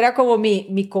 Entonces, esa era como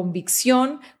mi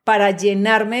convicción para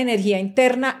llenarme de energía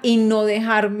interna y no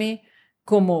dejarme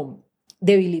como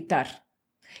debilitar.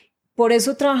 Por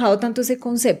eso he trabajado tanto ese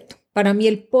concepto. Para mí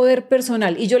el poder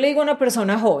personal, y yo le digo a una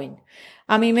persona joven,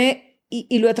 a mí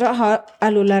y lo he trabajado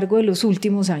a lo largo de los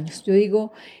últimos años, yo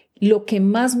digo, lo que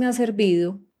más me ha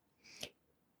servido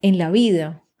en la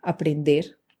vida,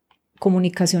 aprender,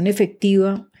 comunicación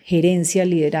efectiva, gerencia,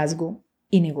 liderazgo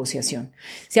y negociación.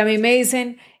 Si a mí me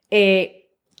dicen, ¿qué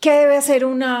debe hacer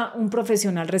un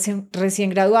profesional recién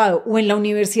graduado? O en la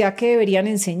universidad, ¿qué deberían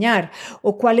enseñar?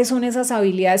 O cuáles son esas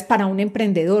habilidades para un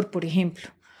emprendedor, por ejemplo,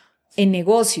 en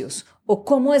negocios, o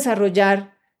cómo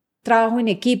desarrollar trabajo en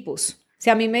equipos.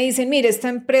 Si a mí me dicen, mire, esta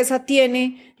empresa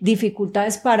tiene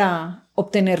dificultades para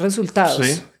obtener resultados,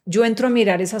 sí, yo entro a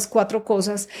mirar esas 4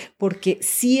 cosas, porque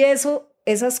si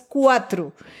esas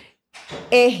 4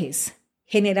 ejes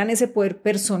generan ese poder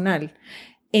personal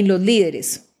en los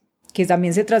líderes, que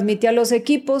también se transmite a los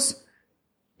equipos,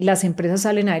 las empresas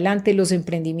salen adelante, los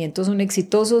emprendimientos son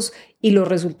exitosos y los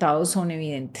resultados son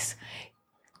evidentes.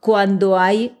 Cuando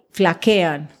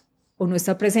flaquean o no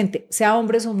está presente, sea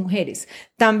hombres o mujeres,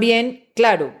 también,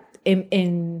 claro,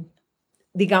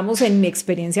 digamos, en mi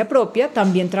experiencia propia,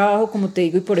 también trabajo, como te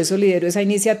digo, y por eso lidero esa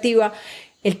iniciativa,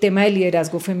 el tema del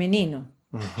liderazgo femenino.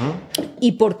 Uh-huh.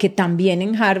 Y porque también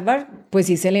en Harvard, pues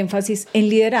hice el énfasis en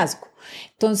liderazgo.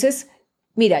 Entonces,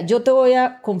 mira, yo te voy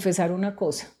a confesar una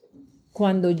cosa.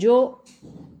 Cuando yo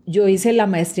hice la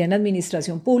maestría en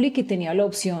administración pública y tenía la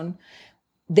opción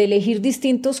de elegir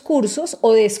distintos cursos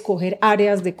o de escoger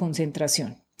áreas de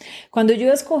concentración. Cuando yo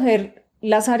iba a escoger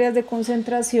las áreas de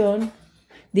concentración,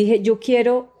 dije, yo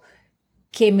quiero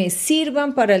que me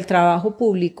sirvan para el trabajo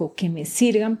público, que me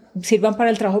sirvan para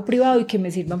el trabajo privado y que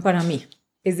me sirvan para mí.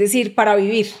 Es decir, para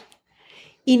vivir.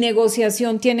 Y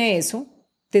negociación tiene eso,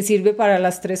 te sirve para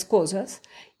las 3 cosas.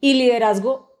 Y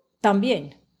liderazgo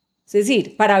también. Es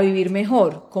decir, para vivir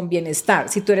mejor, con bienestar.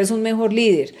 Si tú eres un mejor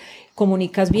líder,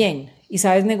 comunicas bien y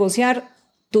sabes negociar,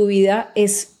 tu vida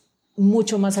es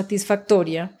mucho más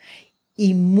satisfactoria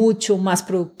y mucho más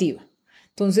productiva.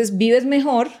 Entonces, vives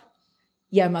mejor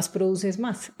y además produces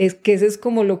más. Es que eso es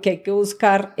como lo que hay que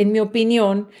buscar, en mi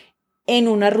opinión, en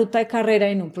una ruta de carrera,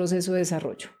 en un proceso de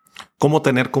desarrollo. ¿Cómo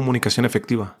tener comunicación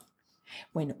efectiva?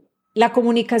 Bueno, la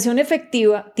comunicación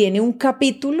efectiva tiene un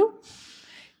capítulo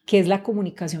que es la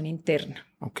comunicación interna,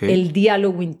 el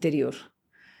diálogo interior.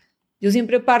 Yo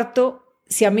siempre parto,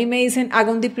 si a mí me dicen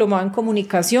haga un diplomado en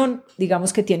comunicación,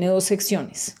 digamos que tiene 2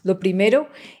 secciones. Lo primero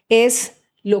es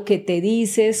lo que te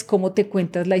dices, cómo te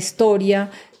cuentas la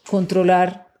historia,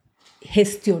 controlar,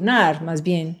 gestionar más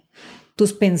bien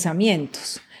tus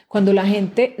pensamientos. Cuando la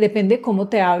gente, depende de cómo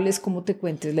te hables, cómo te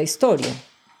cuentes la historia.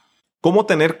 ¿Cómo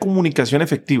tener comunicación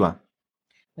efectiva?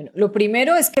 Bueno, lo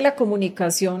primero es que la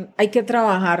comunicación hay que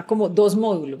trabajar como 2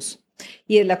 módulos,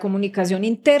 y es la comunicación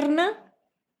interna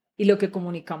y lo que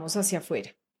comunicamos hacia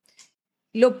afuera.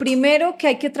 Lo primero que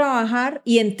hay que trabajar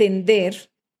y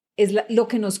entender es lo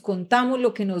que nos contamos,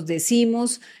 lo que nos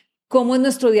decimos, cómo es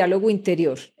nuestro diálogo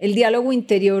interior. El diálogo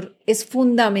interior es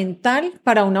fundamental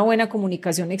para una buena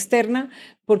comunicación externa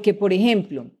porque, por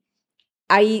ejemplo,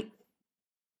 ahí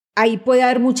puede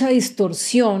haber mucha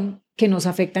distorsión que nos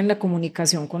afecta en la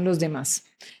comunicación con los demás.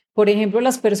 Por ejemplo,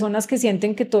 las personas que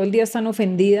sienten que todo el día están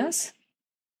ofendidas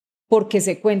porque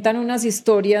se cuentan unas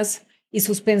historias y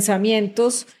sus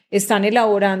pensamientos están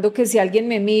elaborando que si alguien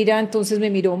me mira, entonces me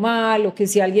miró mal, o que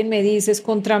si alguien me dice es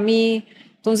contra mí.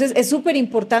 Entonces, es súper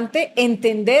importante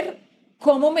entender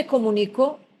cómo me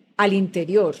comunico al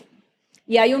interior.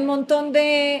 Y hay un montón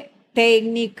de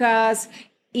técnicas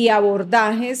y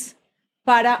abordajes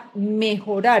para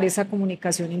mejorar esa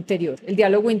comunicación interior, el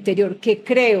diálogo interior, qué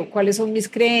creo, cuáles son mis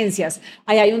creencias.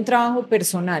 Ahí hay un trabajo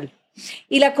personal.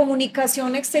 Y la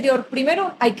comunicación exterior,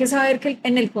 primero hay que saber que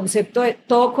en el concepto de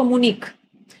todo comunica,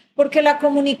 porque la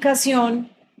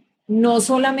comunicación no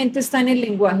solamente está en el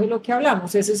lenguaje de lo que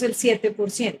hablamos, eso es el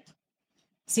 7%,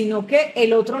 sino que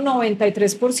el otro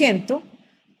 93%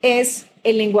 es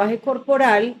el lenguaje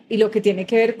corporal y lo que tiene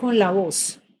que ver con la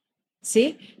voz,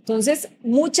 ¿sí? Entonces,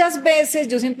 muchas veces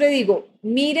yo siempre digo,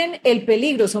 miren el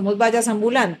peligro, somos vallas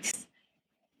ambulantes.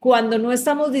 Cuando no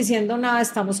estamos diciendo nada,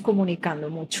 estamos comunicando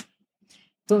mucho.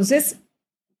 Entonces,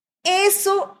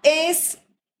 eso es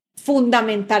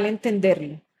fundamental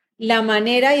entenderlo. La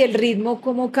manera y el ritmo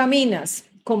como caminas,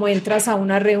 cómo entras a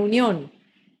una reunión,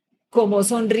 cómo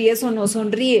sonríes o no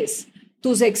sonríes,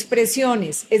 tus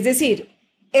expresiones. Es decir,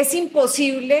 es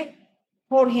imposible,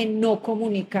 Jorge, no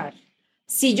comunicar.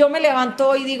 Si yo me levanto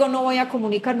hoy y digo no voy a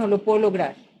comunicar, no lo puedo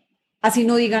lograr. Así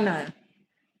no diga nada.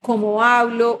 Como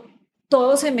hablo,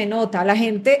 todo se me nota, a la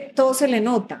gente todo se le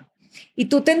nota. Y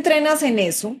tú te entrenas en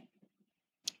eso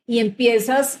y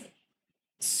empiezas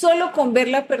solo con ver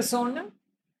la persona,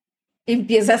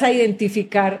 empiezas a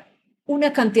identificar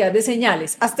una cantidad de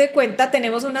señales. Hazte cuenta,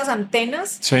 tenemos unas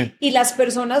antenas Sí. y las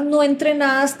personas no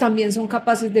entrenadas también son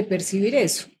capaces de percibir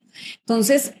eso.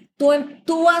 Entonces,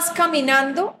 tú vas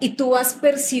caminando y tú vas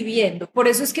percibiendo. Por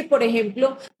eso es que, por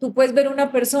ejemplo, tú puedes ver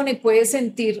una persona y puedes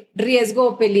sentir riesgo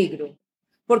o peligro,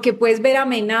 porque puedes ver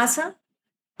amenaza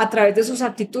a través de sus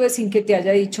actitudes sin que te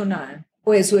haya dicho nada,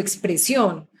 o de su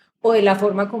expresión, o de la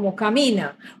forma como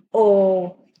camina,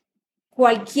 o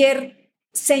cualquier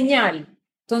señal.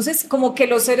 Entonces, como que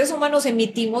los seres humanos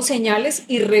emitimos señales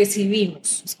y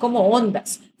recibimos, es como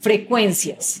ondas,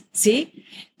 frecuencias, ¿sí?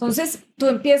 Entonces, tú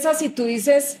empiezas y tú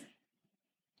dices,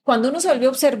 cuando uno se vuelve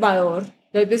observador,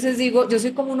 yo a veces digo, yo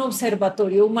soy como un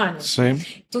observatorio humano. Sí.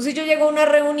 Entonces yo llego a una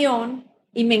reunión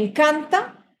y me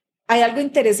encanta, hay algo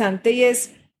interesante y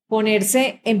es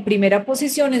ponerse en primera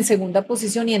posición, en segunda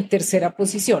posición y en tercera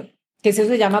posición, que eso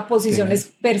se llama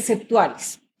posiciones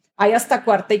perceptuales. Hay hasta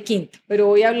cuarta y quinta, pero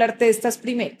voy a hablarte de estas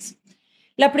primeras.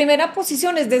 La primera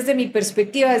posición es desde mi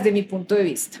perspectiva, desde mi punto de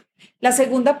vista. La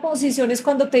segunda posición es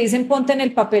cuando te dicen ponte en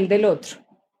el papel del otro.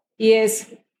 Y es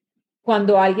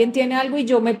cuando alguien tiene algo y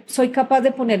yo soy capaz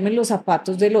de ponerme en los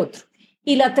zapatos del otro.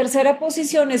 Y la tercera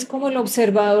posición es como el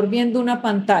observador viendo una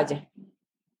pantalla.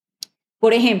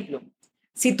 Por ejemplo,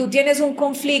 si tú tienes un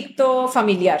conflicto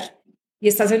familiar y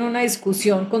estás en una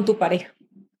discusión con tu pareja,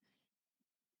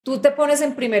 tú te pones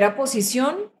en primera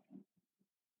posición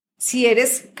si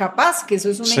eres capaz, que eso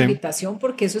es una invitación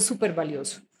porque eso es súper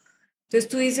valioso. Entonces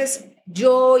tú dices,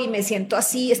 yo y me siento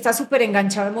así, estás súper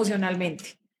enganchado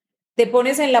emocionalmente. Te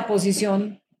pones en la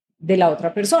posición de la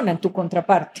otra persona, en tu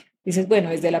contraparte. Dices, bueno,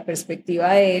 desde la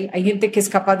perspectiva de él, hay gente que es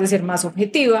capaz de ser más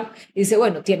objetiva y dice,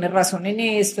 bueno, tienes razón en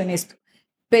esto, en esto.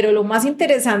 Pero lo más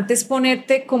interesante es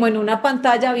ponerte como en una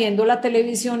pantalla viendo la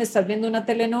televisión, estás viendo una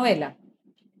telenovela.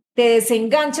 Te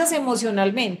desenganchas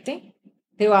emocionalmente,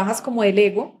 te bajas como del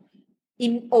ego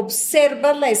y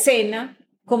observas la escena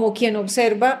como quien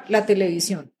observa la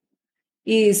televisión.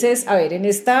 Y dices, a ver, en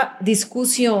esta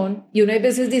discusión, y una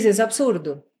veces dice, es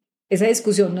absurdo, esa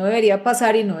discusión no debería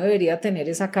pasar y no debería tener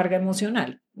esa carga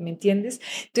emocional, ¿me entiendes?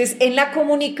 Entonces, en la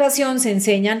comunicación se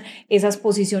enseñan esas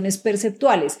posiciones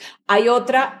perceptuales. Hay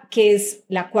otra que es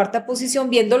la cuarta posición,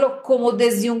 viéndolo como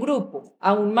desde un grupo,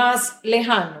 aún más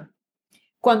lejano.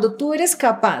 Cuando tú eres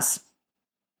capaz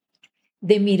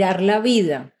de mirar la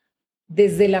vida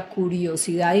desde la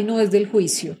curiosidad y no desde el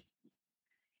juicio,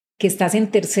 que estás en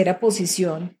tercera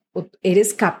posición, o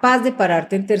eres capaz de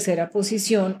pararte en tercera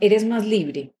posición, eres más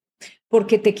libre,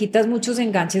 porque te quitas muchos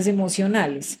enganches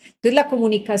emocionales. Entonces, la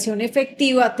comunicación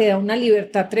efectiva te da una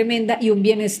libertad tremenda y un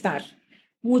bienestar.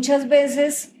 Muchas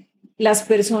veces las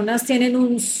personas tienen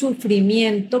un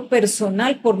sufrimiento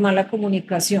personal por mala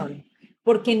comunicación,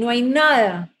 porque no hay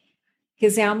nada que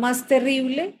sea más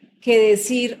terrible que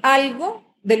decir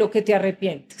algo de lo que te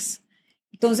arrepientes.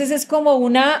 Entonces es como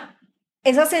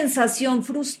esa sensación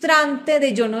frustrante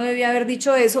de yo no debía haber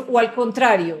dicho eso, o al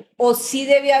contrario, o sí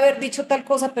debía haber dicho tal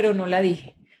cosa, pero no la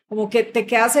dije. Como que te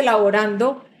quedas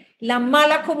elaborando. La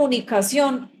mala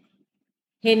comunicación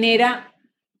genera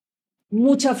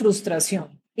mucha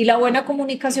frustración y la buena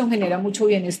comunicación genera mucho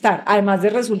bienestar, además de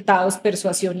resultados,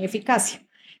 persuasión y eficacia.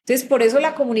 Entonces, por eso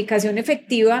la comunicación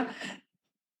efectiva,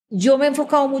 yo me he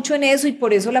enfocado mucho en eso y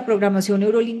por eso la programación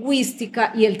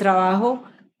neurolingüística y el trabajo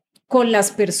con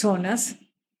las personas,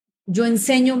 yo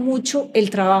enseño mucho el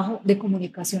trabajo de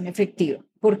comunicación efectiva.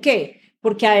 ¿Por qué?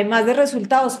 Porque además de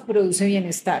resultados, produce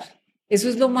bienestar. Eso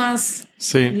es lo más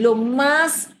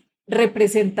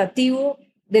representativo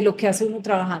de lo que hace uno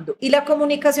trabajando. Y la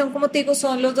comunicación, como te digo,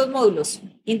 son los dos módulos,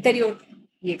 interior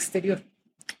y exterior.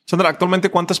 Sandra, actualmente,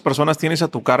 ¿cuántas personas tienes a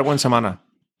tu cargo en semana?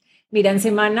 Mira, en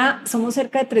semana somos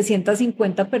cerca de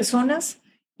 350 personas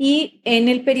y en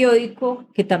el periódico,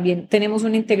 que también tenemos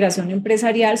una integración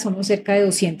empresarial, somos cerca de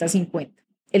 250,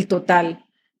 el total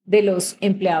de los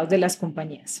empleados de las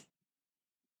compañías.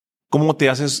 ¿Cómo te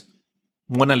haces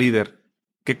buena líder?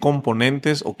 ¿Qué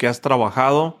componentes o qué has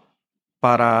trabajado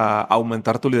para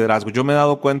aumentar tu liderazgo? Yo me he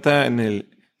dado cuenta en el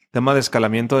tema de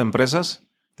escalamiento de empresas.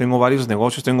 Tengo varios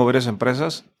negocios, tengo varias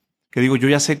empresas que digo, yo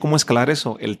ya sé cómo escalar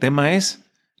eso. El tema es,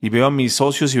 y veo a mis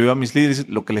socios y veo a mis líderes,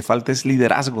 lo que le falta es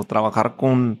liderazgo, trabajar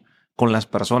con las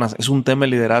personas. Es un tema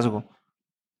de liderazgo.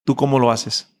 ¿Tú cómo lo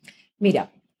haces?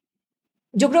 Mira,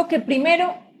 yo creo que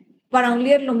primero, para un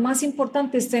líder lo más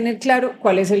importante es tener claro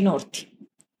cuál es el norte.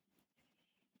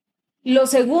 Lo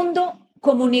segundo,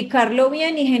 comunicarlo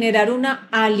bien y generar una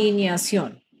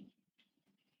alineación.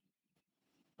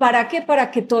 ¿Para qué?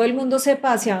 Para que todo el mundo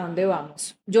sepa hacia dónde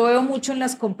vamos. Yo veo mucho en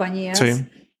las compañías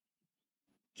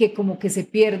que como que se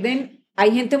pierden.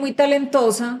 Hay gente muy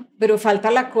talentosa, pero falta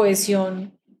la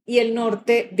cohesión y el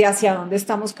norte de hacia dónde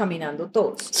estamos caminando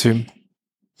todos. Sí.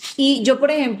 Y yo, por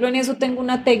ejemplo, en eso tengo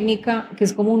una técnica que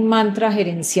es como un mantra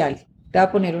gerencial. Te voy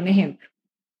a poner un ejemplo.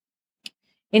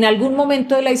 En algún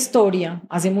momento de la historia,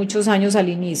 hace muchos años al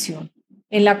inicio,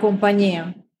 en la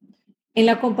compañía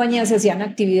se hacían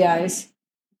actividades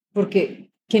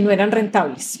que no eran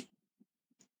rentables.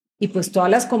 Y pues todas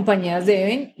las compañías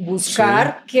deben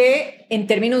buscar que en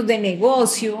términos de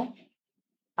negocio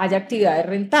haya actividades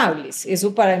rentables.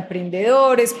 Eso para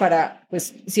emprendedores,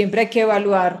 pues siempre hay que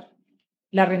evaluar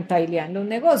la rentabilidad en los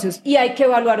negocios y hay que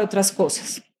evaluar otras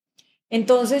cosas.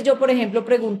 Entonces yo, por ejemplo,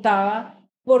 preguntaba,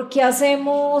 ¿por qué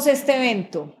hacemos este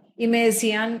evento? Y me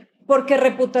decían, porque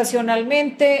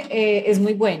reputacionalmente es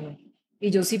muy bueno. Y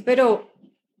yo, sí, pero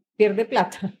pierde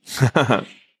plata.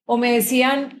 O me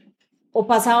decían, o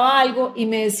pasaba algo y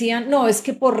me decían, no, es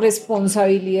que por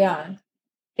responsabilidad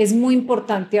es muy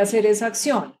importante hacer esa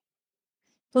acción.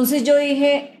 Entonces yo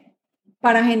dije,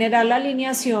 para generar la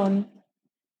alineación,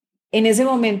 en ese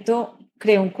momento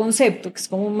creé un concepto que es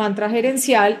como un mantra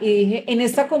gerencial y dije, en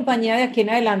esta compañía de aquí en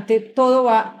adelante todo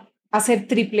va a ser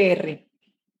triple R.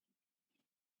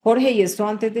 Jorge, y esto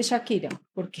antes de Shakira,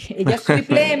 porque ella es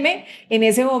triple M, en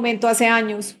ese momento hace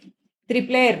años,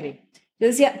 triple R. Yo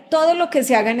decía, todo lo que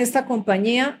se haga en esta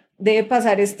compañía debe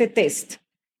pasar este test.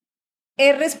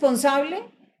 ¿Es responsable?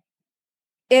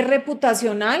 ¿Es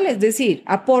reputacional? Es decir,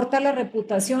 aporta la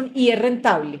reputación y es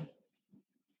rentable.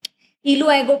 Y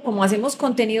luego, como hacemos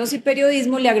contenidos y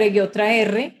periodismo, le agregué otra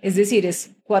R, es decir,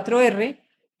 es 4R,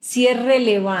 si es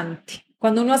relevante.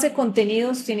 Cuando uno hace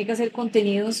contenidos, tiene que hacer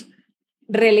contenidos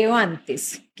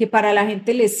relevantes, que para la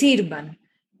gente le sirvan,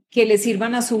 que le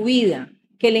sirvan a su vida,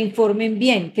 que le informen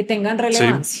bien, que tengan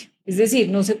relevancia. Sí. Es decir,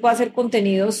 no se puede hacer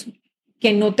contenidos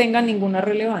que no tengan ninguna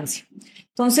relevancia.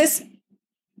 Entonces,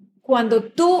 cuando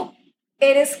tú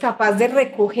eres capaz de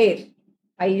recoger,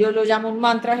 ahí yo lo llamo un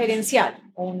mantra gerencial,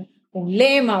 un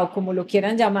lema o como lo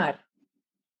quieran llamar,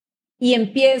 y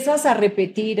empiezas a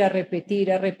repetir,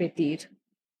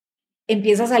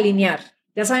 empiezas a alinear.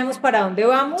 Ya sabemos para dónde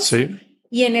vamos. Sí.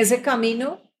 Y en ese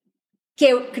camino,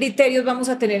 ¿qué criterios vamos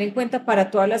a tener en cuenta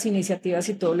para todas las iniciativas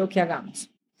y todo lo que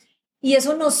hagamos? Y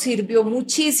eso nos sirvió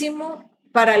muchísimo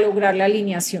para lograr la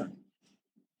alineación.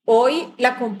 Hoy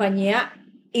la compañía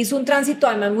hizo un tránsito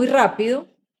además muy rápido,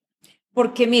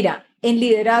 porque mira, en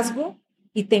liderazgo,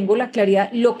 y tengo la claridad,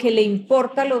 lo que le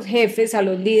importa a los jefes, a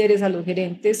los líderes, a los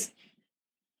gerentes,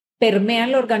 permea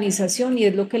la organización y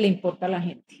es lo que le importa a la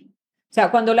gente. O sea,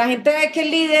 cuando la gente ve que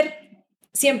el líder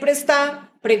siempre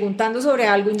está preguntando sobre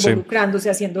algo, involucrándose,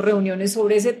 haciendo reuniones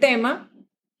sobre ese tema,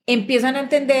 empiezan a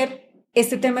entender,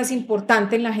 este tema es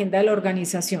importante en la agenda de la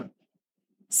organización.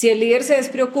 Si el líder se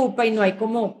despreocupa y no hay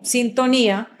como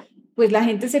sintonía, pues la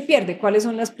gente se pierde. ¿Cuáles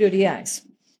son las prioridades?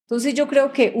 Entonces yo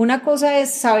creo que una cosa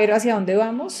es saber hacia dónde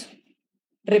vamos,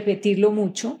 repetirlo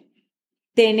mucho,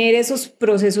 tener esos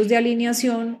procesos de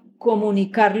alineación,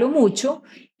 comunicarlo mucho,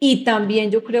 y también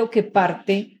yo creo que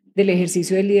parte del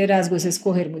ejercicio del liderazgo es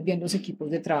escoger muy bien los equipos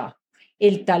de trabajo.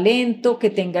 El talento, que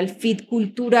tenga el fit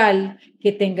cultural,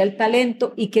 que tenga el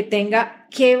talento y que tenga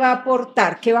qué va a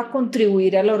aportar, qué va a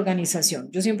contribuir a la organización.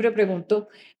 Yo siempre pregunto,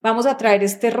 vamos a traer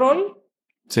este rol,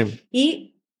 Sí.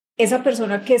 y esa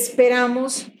persona que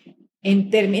esperamos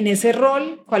en ese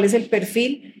rol, cuál es el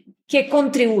perfil, qué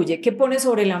contribuye, qué pone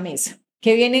sobre la mesa,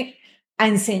 qué viene a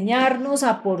enseñarnos, a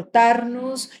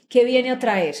aportarnos, qué viene a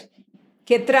traer,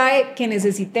 qué trae que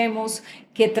necesitemos,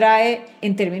 qué trae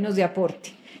en términos de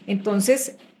aporte.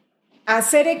 Entonces,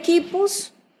 hacer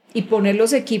equipos y poner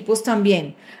los equipos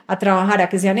también a trabajar, a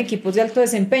que sean equipos de alto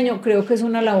desempeño, creo que es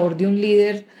una labor de un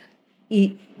líder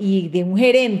y de un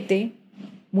gerente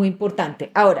muy importante.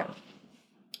 Ahora,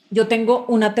 yo tengo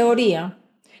una teoría.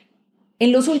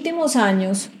 En los últimos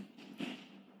años,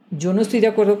 yo no estoy de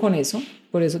acuerdo con eso,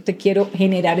 por eso te quiero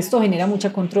generar, esto genera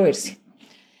mucha controversia.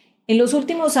 En los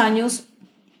últimos años,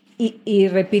 y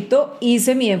repito,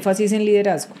 hice mi énfasis en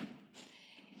liderazgo.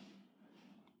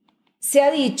 Se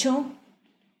ha dicho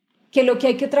que lo que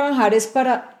hay que trabajar es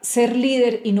para ser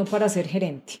líder y no para ser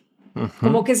gerente.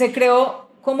 Como que se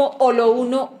creó como o lo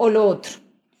uno o lo otro.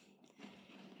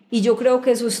 Y yo creo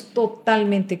que eso es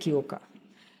totalmente equivocado.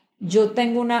 Yo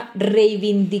tengo una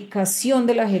reivindicación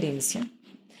de la gerencia.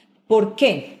 ¿Por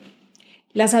qué?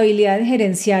 Las habilidades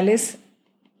gerenciales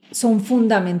son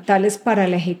fundamentales para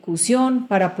la ejecución,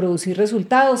 para producir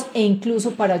resultados e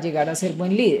incluso para llegar a ser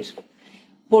buen líder.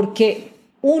 Porque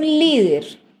un líder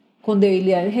con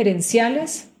debilidades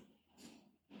gerenciales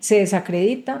se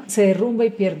desacredita, se derrumba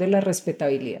y pierde la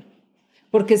respetabilidad.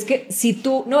 Porque es que si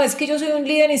tú, no, es que yo soy un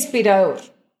líder inspirador,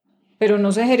 pero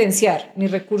no sé gerenciar, ni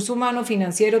recurso humano,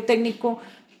 financiero, técnico,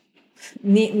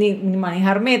 ni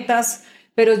manejar metas,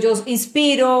 pero yo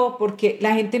inspiro porque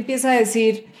la gente empieza a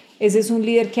decir, ese es un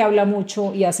líder que habla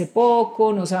mucho y hace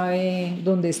poco, no sabe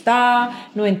dónde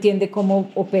está, no entiende cómo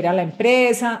opera la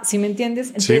empresa, ¿sí me entiendes?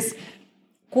 Entonces,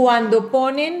 cuando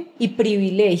ponen y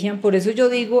privilegian, por eso yo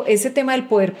digo, ese tema del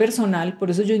poder personal, por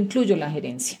eso yo incluyo la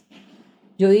gerencia.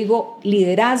 Yo digo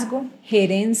liderazgo,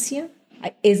 gerencia,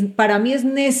 para mí es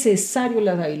necesario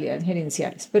las habilidades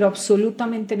gerenciales, pero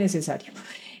absolutamente necesario.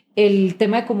 El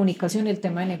tema de comunicación, el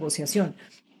tema de negociación.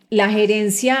 La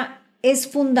gerencia es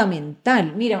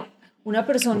fundamental. Mira, una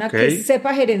persona que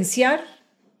sepa gerenciar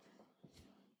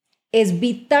es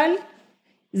vital.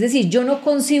 Es decir, yo no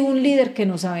concibo un líder que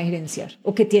no sabe gerenciar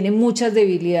o que tiene muchas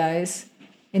debilidades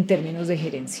en términos de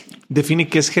gerencia. Define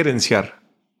qué es gerenciar.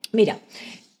 Mira,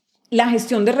 la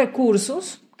gestión de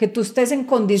recursos, que tú estés en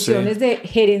condiciones de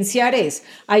gerenciar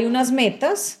hay unas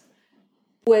metas,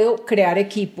 puedo crear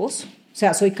equipos, o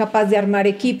sea, soy capaz de armar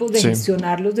equipos, de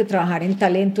gestionarlos, de trabajar en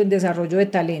talento, en desarrollo de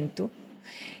talento.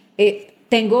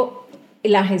 Tengo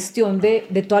la gestión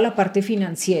de toda la parte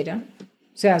financiera,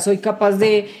 o sea, soy capaz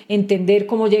de entender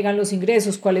cómo llegan los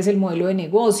ingresos, cuál es el modelo de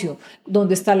negocio,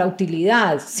 dónde está la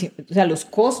utilidad, o sea, los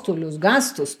costos, los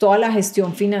gastos, toda la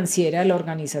gestión financiera de la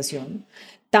organización.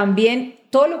 También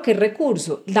todo lo que es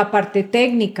recurso, la parte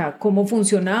técnica, cómo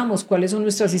funcionamos, cuáles son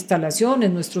nuestras instalaciones,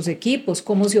 nuestros equipos,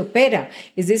 cómo se opera.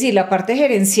 Es decir, la parte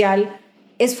gerencial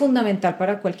es fundamental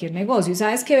para cualquier negocio. ¿Y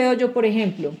sabes qué veo yo, por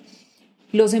ejemplo?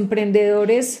 Los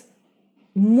emprendedores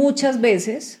muchas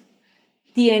veces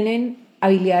tienen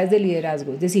habilidades de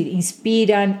liderazgo, es decir,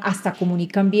 inspiran, hasta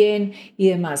comunican bien y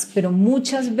demás, pero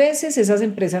muchas veces esas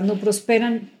empresas no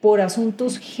prosperan por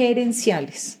asuntos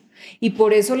gerenciales. Y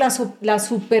por eso la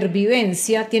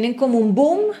supervivencia, tienen como un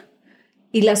boom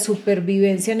y la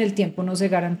supervivencia en el tiempo no se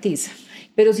garantiza.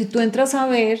 Pero si tú entras a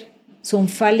ver, son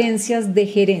falencias de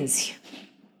gerencia,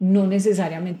 no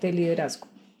necesariamente de liderazgo,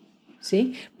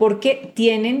 ¿sí? Porque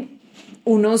tienen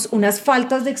unas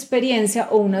faltas de experiencia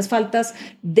o unas faltas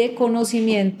de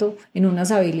conocimiento en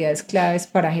unas habilidades claves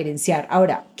para gerenciar.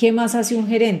 Ahora, ¿qué más hace un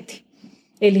gerente?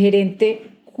 El gerente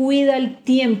cuida el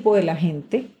tiempo de la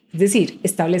gente, es decir,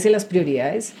 establece las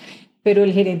prioridades, pero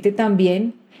el gerente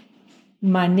también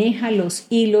maneja los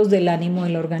hilos del ánimo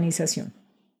de la organización.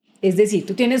 Es decir,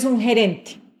 tú tienes un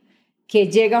gerente que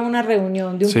llega a una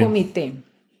reunión de un comité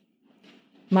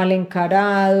mal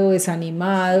encarado,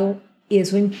 desanimado, y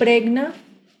eso impregna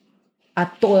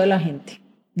a toda la gente,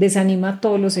 desanima a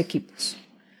todos los equipos.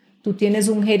 Tú tienes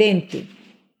un gerente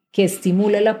que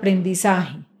estimula el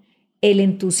aprendizaje, el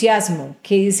entusiasmo,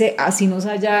 que dice, así no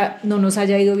nos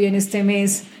haya ido bien este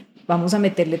mes, vamos a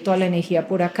meterle toda la energía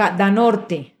por acá, da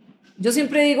norte. Yo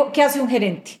siempre digo, ¿qué hace un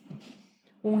gerente?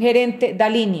 Un gerente da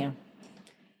línea,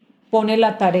 pone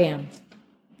la tarea,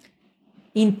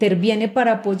 interviene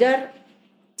para apoyar,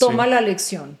 toma la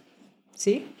lección,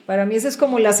 ¿sí? Para mí esa es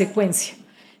como la secuencia.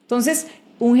 Entonces,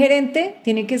 un gerente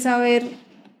tiene que saber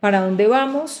para dónde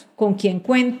vamos, con quién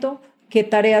cuento, qué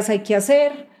tareas hay que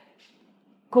hacer,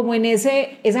 como en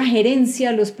esa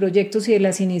gerencia de los proyectos y de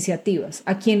las iniciativas.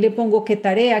 ¿A quién le pongo qué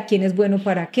tarea? ¿Quién es bueno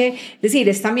para qué? Es decir,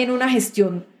 es también una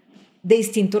gestión de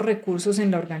distintos recursos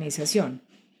en la organización.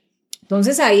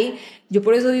 Entonces ahí, yo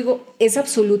por eso digo, es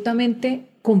absolutamente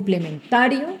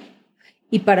complementario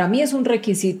y para mí es un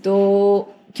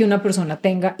requisito que una persona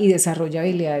tenga y desarrolle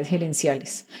habilidades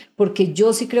gerenciales, porque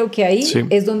yo sí creo que ahí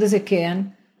es donde se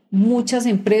quedan muchas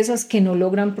empresas que no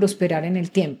logran prosperar en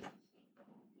el tiempo,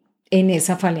 en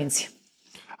esa falencia.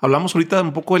 Hablamos ahorita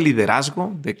un poco de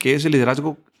liderazgo, de qué es el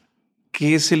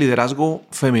liderazgo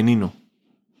femenino.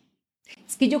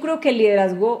 Es que yo creo que el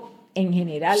liderazgo en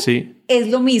general es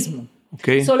lo mismo,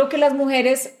 solo que las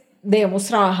mujeres debemos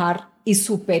trabajar y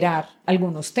superar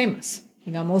algunos temas,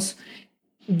 digamos,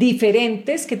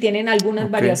 diferentes que tienen algunas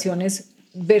variaciones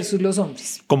versus los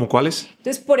hombres. ¿Cómo cuáles?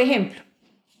 Entonces, por ejemplo,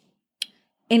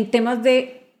 en temas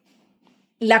de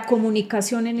la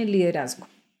comunicación en el liderazgo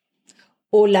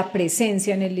o la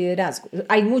presencia en el liderazgo,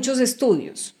 hay muchos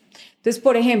estudios. Entonces,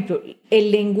 por ejemplo,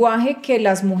 el lenguaje que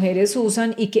las mujeres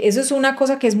usan, y que eso es una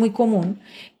cosa que es muy común,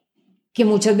 que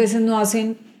muchas veces no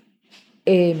hacen,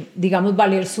 digamos,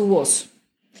 valer su voz.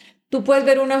 Tú puedes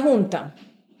ver una junta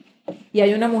y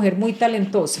hay una mujer muy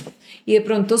talentosa y de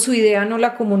pronto su idea no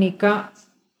la comunica,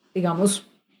 digamos,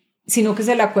 sino que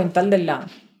se la cuenta al del lado.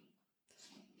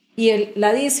 Y él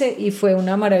la dice y fue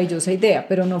una maravillosa idea,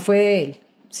 pero no fue de él,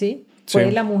 ¿sí? Fue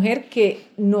de la mujer que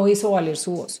no hizo valer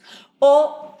su voz.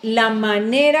 O la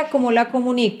manera como la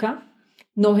comunica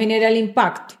no genera el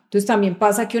impacto. Entonces también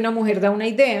pasa que una mujer da una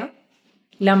idea,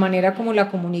 la manera como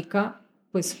la comunica,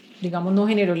 pues digamos no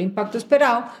generó el impacto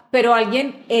esperado, pero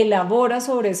alguien elabora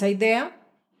sobre esa idea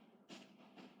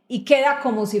y queda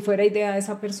como si fuera idea de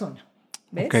esa persona.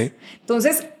 ¿Ves?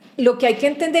 Entonces lo que hay que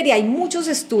entender, y hay muchos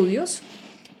estudios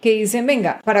que dicen,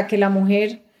 venga, para que la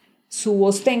mujer, su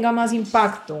voz tenga más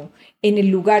impacto en el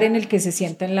lugar en el que se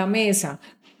sienta en la mesa,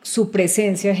 su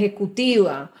presencia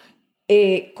ejecutiva,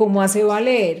 cómo hace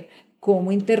valer,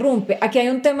 cómo interrumpe. Aquí hay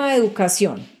un tema de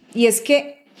educación, y es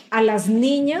que a las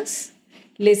niñas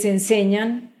les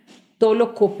enseñan todo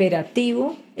lo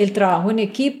cooperativo, el trabajo en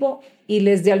equipo, y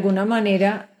les de alguna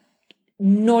manera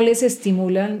no les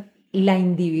estimulan la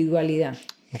individualidad.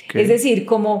 Es decir,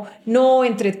 como no,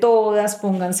 entre todas,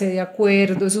 pónganse de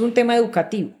acuerdo. Eso es un tema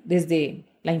educativo desde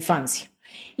la infancia.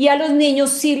 Y a los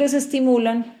niños sí les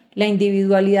estimulan la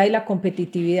individualidad y la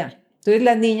competitividad. Entonces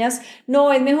las niñas,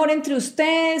 no, es mejor entre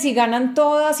ustedes y ganan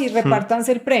todas y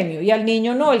repártanse el premio. Y al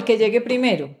niño, no, el que llegue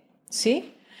primero,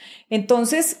 ¿sí?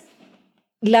 Entonces,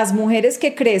 las mujeres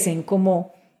que crecen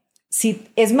como,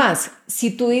 es más,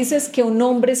 si tú dices que un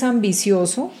hombre es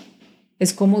ambicioso,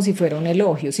 es como si fuera un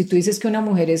elogio. Si tú dices que una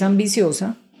mujer es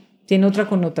ambiciosa, tiene otra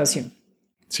connotación.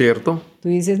 ¿Cierto? Tú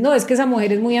dices, no, es que esa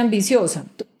mujer es muy ambiciosa.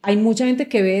 Hay mucha gente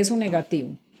que ve eso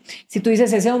negativo. Si tú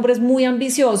dices, ese hombre es muy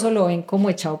ambicioso, lo ven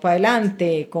como echado para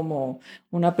adelante, como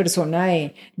una persona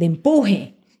de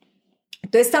empuje.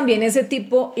 Entonces también ese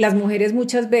tipo, las mujeres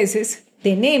muchas veces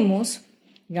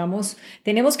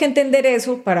tenemos que entender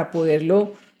eso para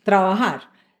poderlo trabajar.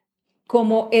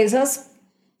 Como esas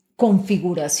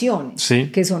configuraciones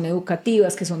que son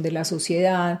educativas, que son de la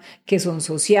sociedad, que son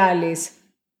sociales.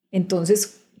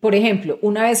 Entonces, por ejemplo,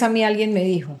 una vez a mí alguien me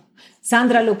dijo,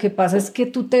 Sandra, lo que pasa es que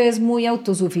tú te ves muy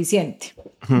autosuficiente.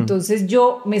 Entonces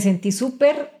yo me sentí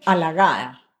súper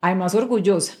halagada, además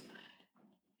orgullosa.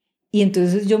 Y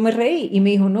entonces yo me reí y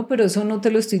me dijo, no, pero eso no te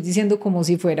lo estoy diciendo como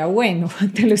si fuera bueno,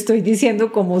 te lo estoy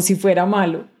diciendo como si fuera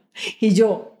malo. Y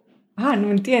yo, no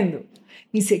entiendo.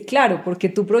 Y dice, claro, porque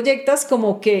tú proyectas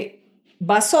como que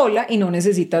vas sola y no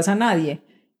necesitas a nadie.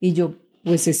 Y yo,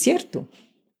 pues es cierto.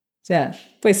 O sea,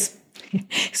 pues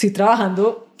estoy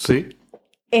trabajando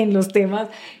en los temas.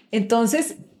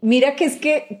 Entonces, mira que es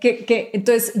que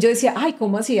entonces yo decía,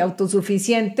 ¿cómo así?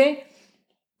 Autosuficiente,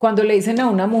 cuando le dicen a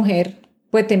una mujer,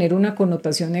 puede tener una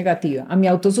connotación negativa. A mí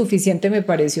autosuficiente me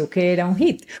pareció que era un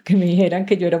hit, que me dijeran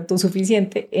que yo era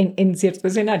autosuficiente en cierto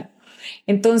escenario.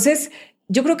 Entonces,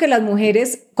 yo creo que las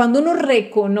mujeres, cuando uno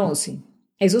reconoce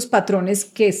esos patrones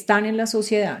que están en la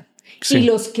sociedad y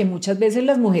los que muchas veces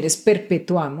las mujeres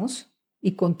perpetuamos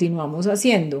y continuamos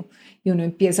haciendo, y uno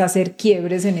empieza a hacer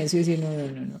quiebres en eso y decir,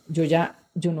 no,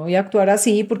 yo no voy a actuar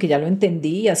así porque ya lo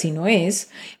entendí y así no es,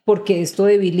 porque esto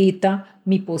debilita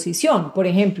mi posición. Por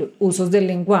ejemplo, usos del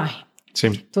lenguaje.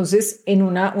 Entonces,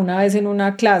 una vez en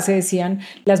una clase decían,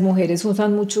 las mujeres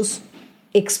usan muchas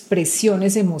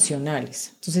expresiones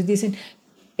emocionales. Entonces dicen,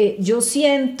 yo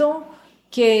siento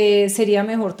que sería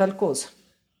mejor tal cosa.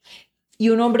 Y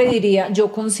un hombre diría,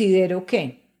 yo considero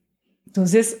que.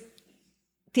 Entonces,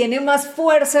 tiene más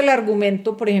fuerza el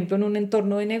argumento, por ejemplo, en un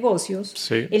entorno de negocios,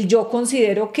 Sí. el yo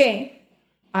considero que,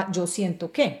 yo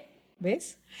siento que,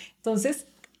 ¿ves? Entonces,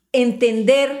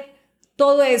 entender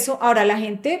todo eso. Ahora, la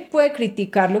gente puede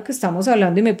criticar lo que estamos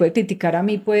hablando y me puede criticar a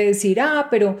mí, puede decir,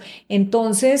 pero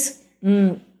entonces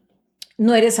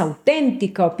no eres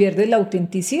auténtica o pierdes la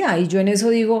autenticidad. Y yo en eso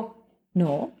digo,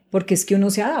 no, porque es que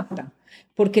uno se adapta.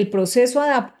 Porque el proceso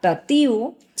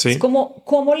adaptativo es como,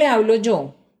 ¿cómo le hablo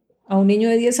yo a un niño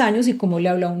de 10 años y cómo le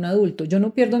hablo a un adulto? Yo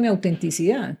no pierdo mi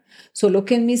autenticidad, solo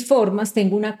que en mis formas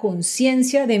tengo una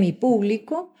conciencia de mi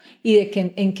público y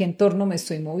de en qué entorno me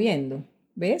estoy moviendo.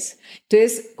 ¿Ves?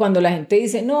 Entonces, cuando la gente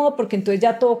dice, no, porque entonces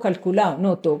ya todo calculado.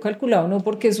 No, todo calculado no,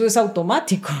 porque eso es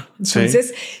automático.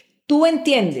 Entonces, tú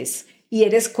entiendes y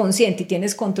eres consciente y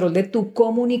tienes control de tu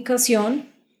comunicación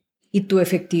y tu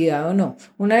efectividad o no.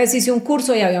 Una vez hice un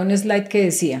curso y había un slide que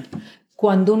decía,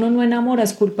 cuando uno no enamora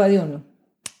es culpa de uno.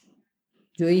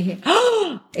 Yo dije,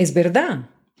 es verdad.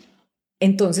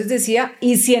 Entonces decía,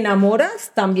 y si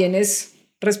enamoras, también es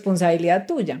responsabilidad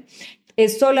tuya.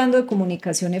 Estoy hablando de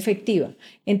comunicación efectiva.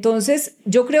 Entonces,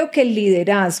 yo creo que el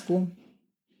liderazgo,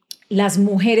 las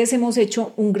mujeres hemos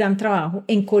hecho un gran trabajo.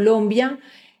 En Colombia,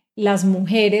 las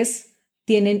mujeres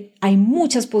hay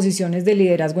muchas posiciones de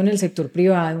liderazgo en el sector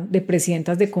privado, de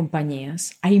presidentas de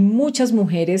compañías. Hay muchas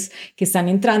mujeres que están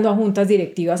entrando a juntas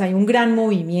directivas. Hay un gran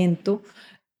movimiento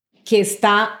que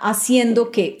está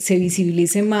haciendo que se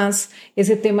visibilice más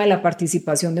ese tema de la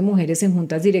participación de mujeres en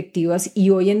juntas directivas, y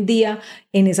hoy en día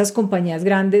en esas compañías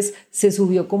grandes se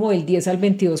subió como del 10 al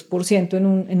 22%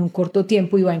 en un corto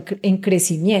tiempo y va en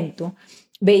crecimiento.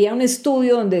 Veía un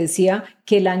estudio donde decía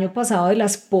que el año pasado, de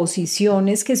las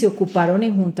posiciones que se ocuparon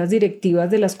en juntas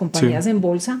directivas de las compañías en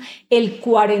bolsa, el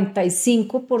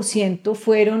 45%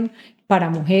 fueron para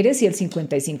mujeres y el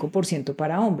 55%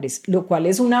 para hombres, lo cual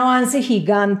es un avance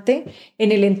gigante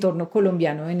en el entorno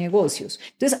colombiano de negocios.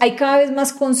 Entonces, hay cada vez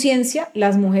más conciencia,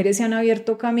 las mujeres se han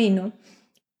abierto camino,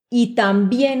 y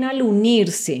también al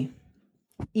unirse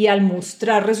y al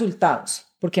mostrar resultados,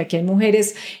 porque aquí hay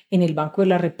mujeres en el Banco de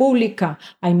la República,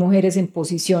 hay mujeres en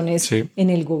posiciones en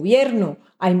el gobierno,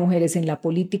 hay mujeres en la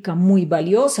política muy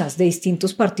valiosas de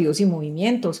distintos partidos y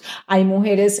movimientos, hay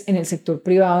mujeres en el sector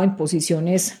privado en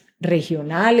posiciones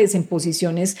regionales, en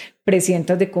posiciones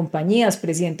presidentas de compañías,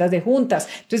 presidentas de juntas.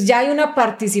 Entonces ya hay una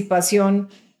participación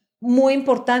muy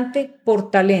importante por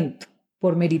talento,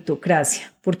 por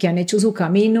meritocracia, porque han hecho su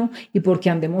camino y porque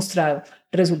han demostrado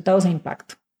resultados e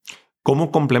impacto.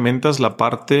 ¿Cómo complementas la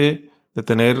parte de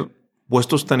tener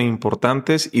puestos tan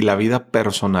importantes y la vida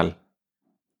personal?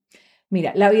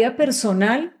 Mira, la vida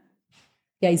personal,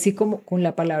 y ahí sí como con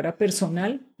la palabra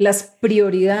personal, las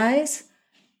prioridades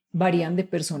varían de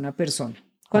persona a persona.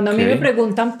 Cuando a mí me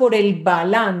preguntan por el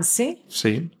balance,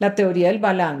 la teoría del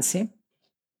balance,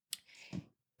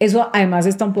 eso además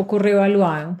está un poco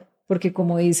revaluado, porque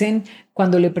como dicen,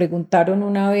 cuando le preguntaron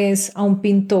una vez a un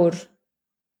pintor,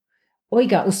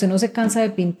 oiga, usted no se cansa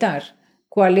de pintar,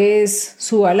 ¿cuál es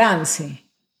su balance?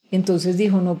 Entonces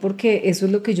dijo, no, porque eso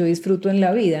es lo que yo disfruto en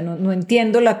la vida, no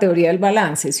entiendo la teoría del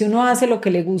balance. Si uno hace lo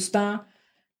que le gusta,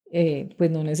 pues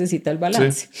no necesita el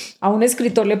balance. A un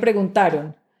escritor le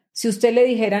preguntaron, si usted le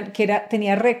dijeran que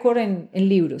tenía récord en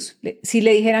libros, si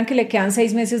le dijeran que le quedan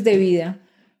 6 meses de vida,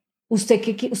 usted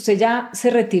ya se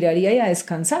retiraría y a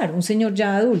descansar, un señor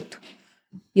ya adulto.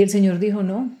 Y el señor dijo,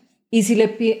 no. Y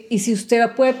si usted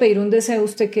puede pedir un deseo,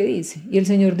 ¿usted qué dice? Y el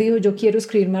señor dijo, yo quiero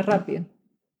escribir más rápido.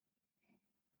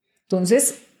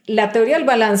 Entonces, la teoría del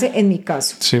balance, en mi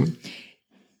caso,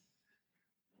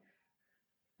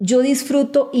 yo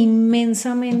disfruto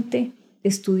inmensamente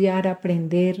estudiar,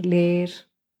 aprender, leer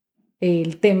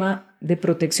el tema de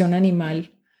protección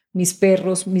animal, mis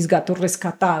perros, mis gatos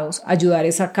rescatados, ayudar a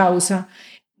esa causa.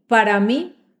 Para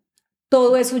mí,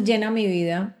 todo eso llena mi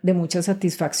vida de muchas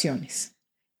satisfacciones.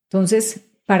 Entonces,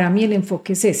 para mí el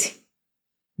enfoque es ese.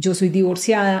 Yo soy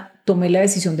divorciada, tomé la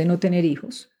decisión de no tener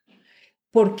hijos,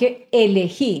 porque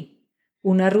elegí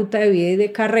una ruta de vida y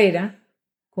de carrera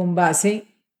con base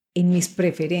en mis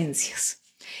preferencias.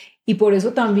 Y por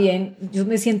eso también yo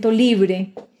me siento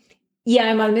libre y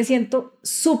además me siento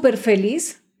súper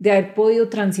feliz de haber podido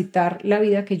transitar la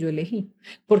vida que yo elegí.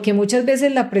 Porque muchas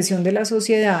veces la presión de la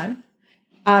sociedad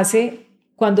hace,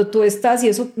 cuando tú estás, y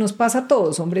eso nos pasa a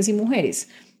todos, hombres y mujeres,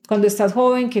 cuando estás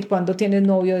joven, que cuando tienes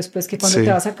novio, después que cuando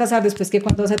te vas a casar, después que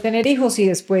cuando vas a tener hijos y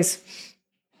después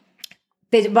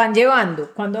te van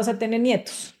llevando, cuando vas a tener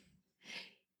nietos.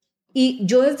 Y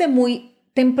yo desde muy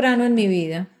temprano en mi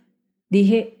vida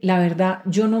dije, la verdad,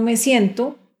 yo no me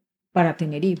siento para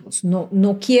tener hijos,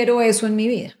 no quiero eso en mi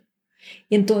vida.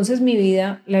 Y entonces mi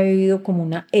vida la he vivido como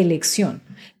una elección.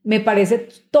 Me parece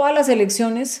todas las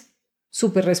elecciones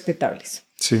súper respetables.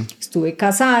 Sí. Estuve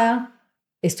casada,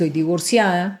 estoy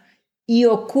divorciada y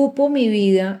ocupo mi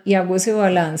vida y hago ese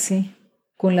balance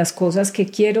con las cosas que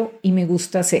quiero y me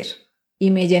gusta hacer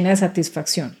y me llena de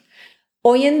satisfacción.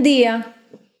 Hoy en día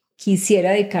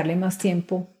quisiera dedicarle más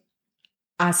tiempo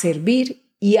a servir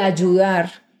y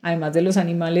ayudar, además de los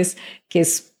animales, que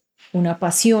es una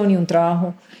pasión y un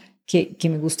trabajo que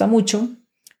me gusta mucho,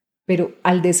 pero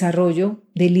al desarrollo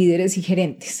de líderes y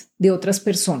gerentes, de otras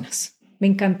personas. Me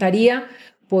encantaría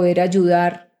poder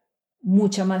ayudar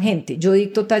mucha más gente. Yo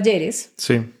dicto talleres,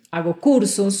 sí, hago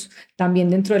cursos, también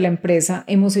dentro de la empresa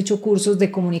hemos hecho cursos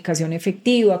de comunicación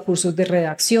efectiva, cursos de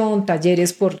redacción,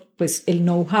 talleres por pues, el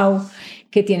know-how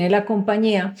que tiene la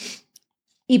compañía.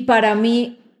 Y para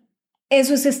mí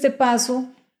eso es este paso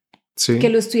sí, que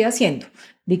lo estoy haciendo,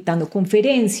 dictando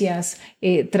conferencias,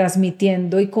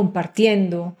 transmitiendo y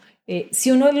compartiendo.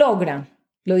 Si uno logra,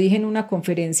 lo dije en una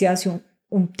conferencia hace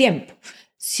un tiempo,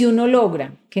 si uno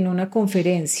logra que en una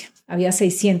conferencia había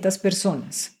 600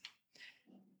 personas,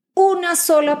 una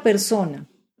sola persona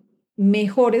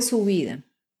mejore su vida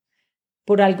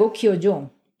por algo que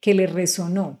oyó, que le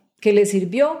resonó, que le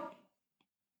sirvió,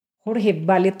 Jorge,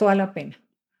 vale toda la pena.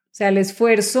 O sea, el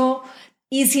esfuerzo,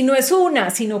 y si no es una,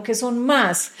 sino que son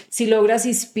más, si logras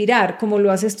inspirar, como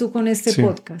lo haces tú con este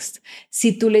podcast,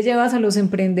 si tú le llevas a los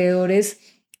emprendedores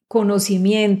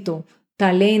conocimiento,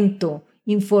 talento,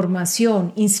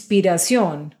 información,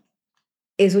 inspiración,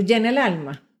 eso llena el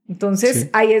alma. Entonces,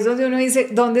 ahí es donde uno dice,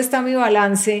 ¿dónde está mi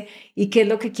balance y qué es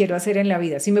lo que quiero hacer en la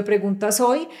vida? Si me preguntas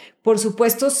hoy, por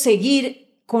supuesto,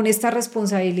 seguir con esta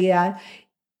responsabilidad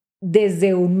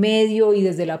desde un medio y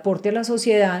desde el aporte a la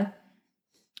sociedad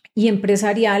y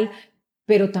empresarial,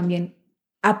 pero también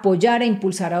apoyar e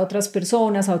impulsar a otras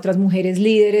personas, a otras mujeres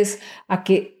líderes, a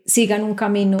que sigan un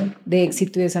camino de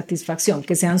éxito y de satisfacción,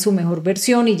 que sean su mejor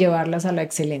versión y llevarlas a la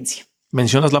excelencia.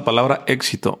 Mencionas la palabra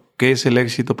éxito. ¿Qué es el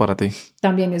éxito para ti?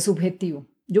 También es subjetivo.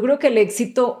 Yo creo que el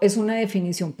éxito es una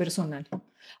definición personal.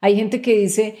 Hay gente que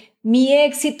dice, mi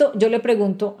éxito, yo le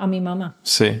pregunto a mi mamá,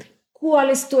 sí, ¿cuál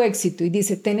es tu éxito? Y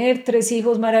dice, tener 3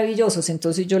 hijos maravillosos.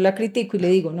 Entonces yo la critico y le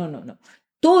digo, no,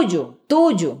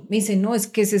 tuyo. Me dice, no, es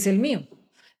que ese es el mío.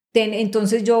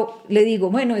 Entonces yo le digo,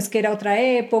 bueno, es que era otra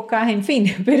época, en fin,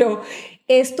 pero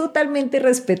es totalmente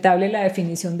respetable. La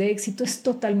definición de éxito es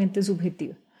totalmente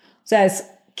subjetiva. O sea,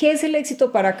 ¿qué es el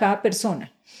éxito para cada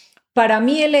persona? Para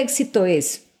mí el éxito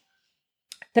es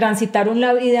transitar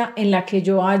una vida en la que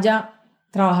yo haya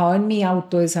trabajado en mi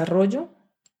autodesarrollo,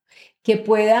 que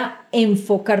pueda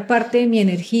enfocar parte de mi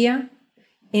energía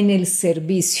en el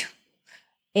servicio,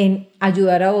 en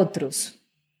ayudar a otros,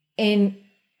 en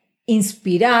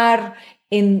inspirar,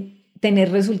 en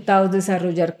tener resultados,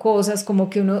 desarrollar cosas, como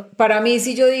que uno, para mí,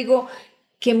 si yo digo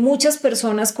que muchas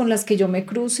personas con las que yo me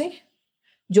cruce,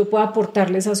 yo puedo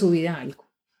aportarles a su vida algo.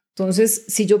 Entonces,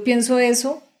 si yo pienso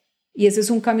eso, y ese es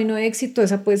un camino de éxito,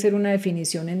 esa puede ser una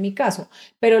definición en mi caso.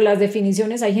 Pero las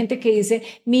definiciones, hay gente que dice,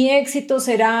 mi éxito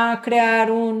será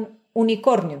crear un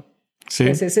unicornio. Sí.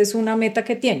 Pues esa es una meta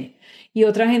que tiene. Y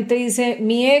otra gente dice,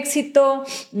 mi éxito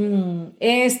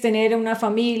es tener una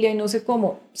familia y no sé cómo.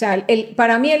 O sea,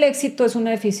 para mí el éxito es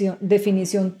una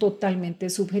definición totalmente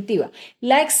subjetiva.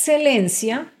 La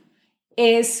excelencia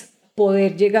es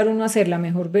poder llegar uno a ser la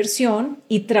mejor versión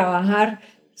y trabajar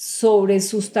sobre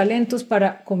sus talentos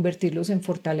para convertirlos en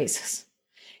fortalezas.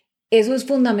 Eso es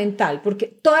fundamental porque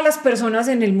todas las personas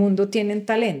en el mundo tienen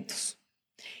talentos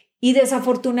y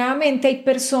desafortunadamente hay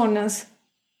personas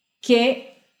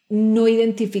que no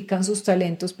identifican sus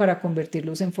talentos para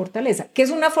convertirlos en fortaleza. ¿Qué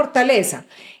es una fortaleza?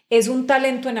 Es un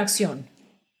talento en acción,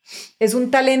 es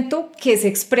un talento que se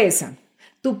expresa.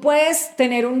 Tú puedes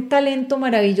tener un talento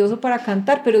maravilloso para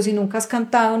cantar, pero si nunca has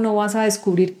cantado no vas a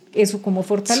descubrir eso como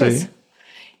fortaleza. Sí.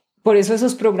 Por eso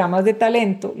esos programas de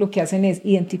talento lo que hacen es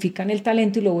identifican el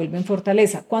talento y lo vuelven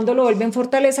fortaleza. ¿Cuándo lo vuelven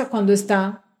fortaleza? Cuando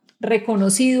está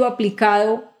reconocido,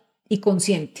 aplicado y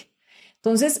consciente.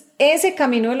 Entonces, ese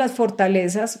camino de las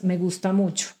fortalezas me gusta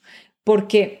mucho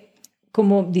porque,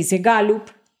 como dice Gallup,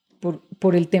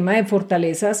 por el tema de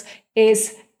fortalezas,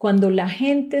 es cuando la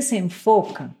gente se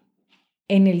enfoca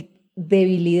en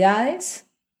debilidades,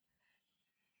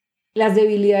 las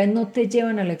debilidades no te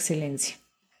llevan a la excelencia.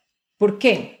 ¿Por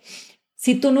qué?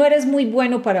 Si tú no eres muy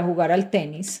bueno para jugar al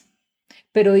tenis,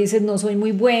 pero dices, no soy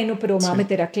muy bueno, pero me voy a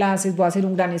meter a clases, voy a hacer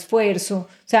un gran esfuerzo,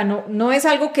 o sea, no es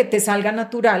algo que te salga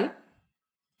natural,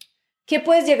 ¿qué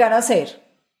puedes llegar a ser?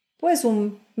 Pues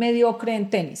un mediocre en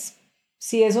tenis.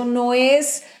 si eso no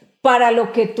es para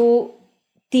lo que tú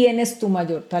tienes tu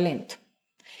mayor talento.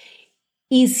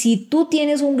 Y si tú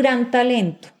tienes un gran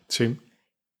talento Sí.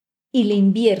 y le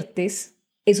inviertes,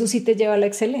 eso sí te lleva a la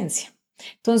excelencia.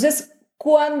 Entonces,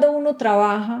 cuando uno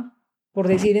trabaja, por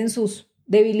decir, en sus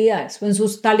debilidades o en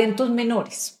sus talentos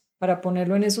menores, para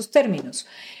ponerlo en esos términos,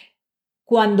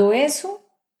 cuando eso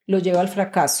lo lleva al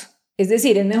fracaso. Es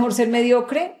decir, es mejor ser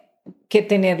mediocre que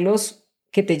tenerlos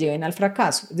que te lleven al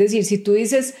fracaso. Es decir, si tú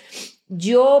dices,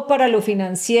 yo para lo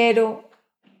financiero,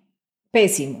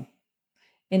 pésimo.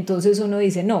 Entonces uno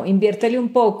dice, no, inviértele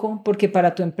un poco porque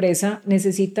para tu empresa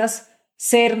necesitas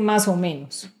ser más o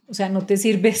menos. O sea, no te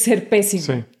sirve ser pésimo.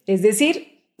 Sí. Es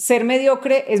decir, ser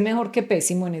mediocre es mejor que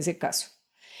pésimo en ese caso.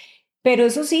 Pero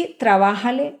eso sí,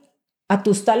 trabájale a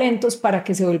tus talentos para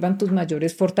que se vuelvan tus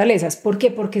mayores fortalezas. ¿Por qué?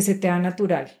 Porque se te da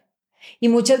natural. Y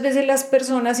muchas veces las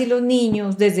personas y los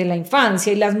niños, desde la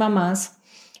infancia y las mamás,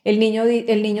 el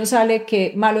niño sale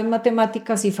que malo en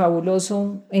matemáticas y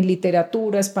fabuloso en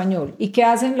literatura, español. ¿Y qué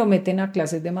hacen? Lo meten a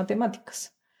clases de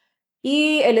matemáticas.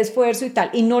 Y el esfuerzo y tal.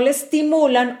 Y no le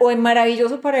estimulan, o es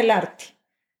maravilloso para el arte,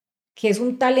 que es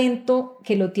un talento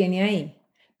que lo tiene ahí.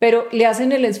 Pero le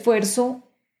hacen el esfuerzo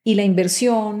y la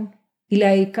inversión y la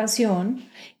dedicación.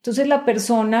 Entonces la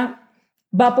persona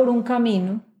va por un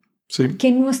camino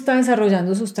que no está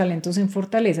desarrollando sus talentos en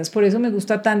fortalezas. Por eso me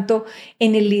gusta tanto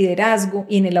en el liderazgo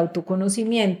y en el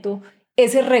autoconocimiento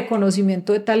ese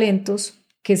reconocimiento de talentos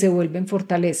que se vuelven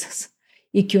fortalezas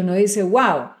y que uno dice,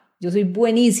 wow, yo soy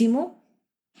buenísimo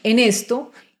en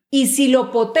esto y si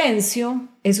lo potencio,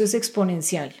 eso es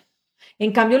exponencial.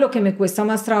 En cambio, lo que me cuesta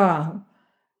más trabajo,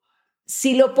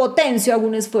 si lo potencio, hago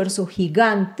un esfuerzo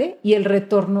gigante y el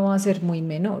retorno va a ser muy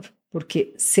menor,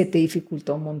 porque se te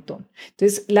dificulta un montón.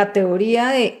 Entonces, la teoría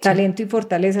de talento y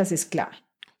fortalezas es clave.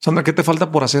 Sandra, ¿qué te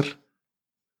falta por hacer?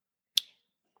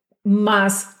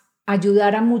 Más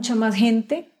ayudar a mucha más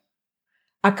gente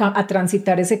a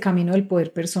transitar ese camino del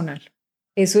poder personal.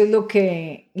 Eso es lo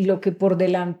que por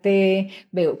delante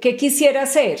veo. ¿Qué quisiera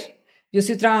hacer? Yo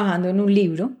estoy trabajando en un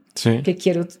libro que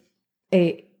quiero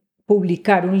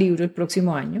publicar un libro el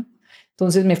próximo año.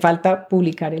 Entonces, me falta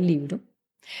publicar el libro.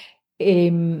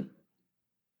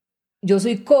 Yo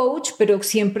soy coach, pero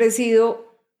siempre he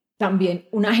sido también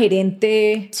una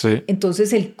gerente. Sí.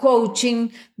 Entonces el coaching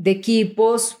de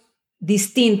equipos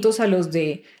distintos a los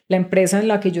de la empresa en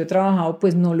la que yo he trabajado,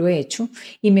 pues no lo he hecho.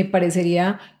 Y me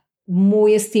parecería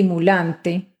muy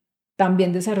estimulante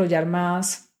también desarrollar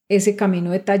más ese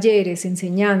camino de talleres,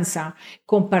 enseñanza,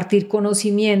 compartir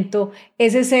conocimiento.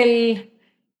 Ese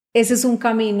es un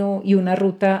camino y una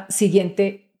ruta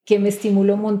siguiente que me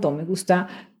estimula un montón. Me gusta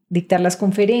dictar las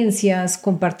conferencias,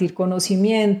 compartir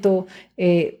conocimiento,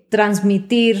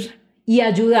 transmitir y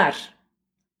ayudar.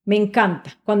 Me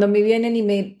encanta. Cuando me vienen y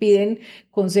me piden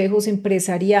consejos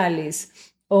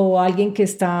empresariales o alguien que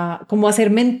está, como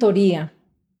hacer mentoría,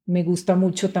 me gusta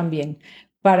mucho también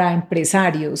para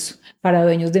empresarios, para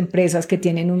dueños de empresas que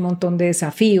tienen un montón de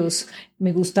desafíos.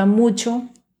 Me gusta mucho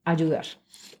ayudar.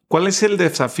 ¿Cuál es el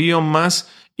desafío más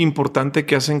importante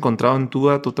que has encontrado en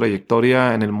toda tu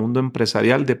trayectoria en el mundo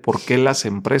empresarial de por qué las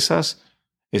empresas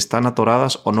están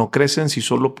atoradas o no crecen, si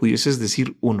solo pudieses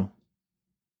decir uno?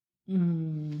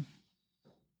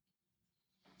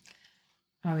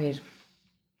 A ver,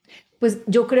 pues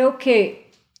yo creo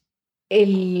que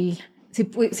si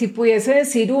pudiese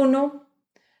decir uno,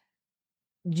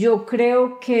 yo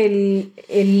creo que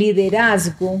el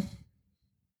liderazgo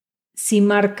sí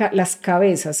marca las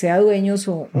cabezas, sea dueños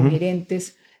o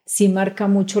gerentes, sí marca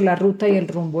mucho la ruta y el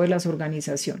rumbo de las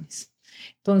organizaciones.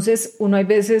 Entonces, uno hay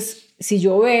veces, si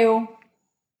yo veo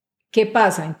qué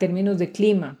pasa en términos de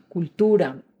clima,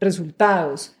 cultura,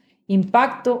 resultados,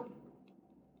 impacto,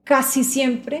 casi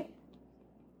siempre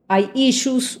hay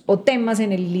issues o temas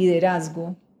en el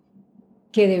liderazgo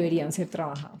que deberían ser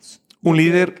trabajados. Un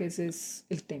líder, creo que ese es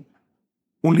el tema.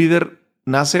 ¿Un líder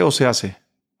nace o se hace?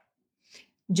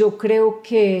 Yo creo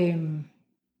que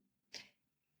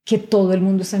todo el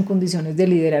mundo está en condiciones de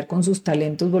liderar con sus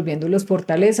talentos, volviéndolos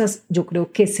fortalezas. Yo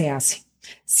creo que se hace.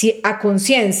 Si a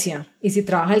conciencia y si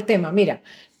trabaja el tema. Mira,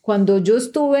 cuando yo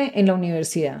estuve en la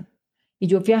universidad y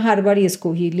yo fui a Harvard y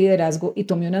escogí liderazgo y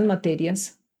tomé unas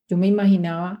materias, yo me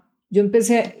imaginaba, yo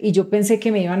pensé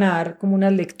que me iban a dar como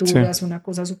unas lecturas, una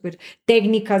cosa súper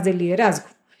técnicas de liderazgo.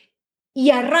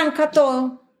 Y arranca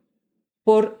todo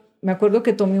me acuerdo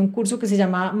que tomé un curso que se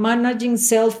llamaba Managing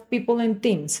Self, People and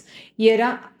Teams y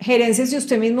era gerenciase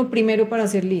usted mismo primero para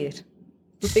ser líder.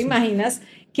 ¿Tú te imaginas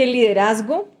que el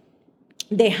liderazgo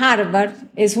de Harvard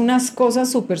es unas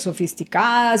cosas súper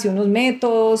sofisticadas y unos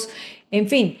métodos, en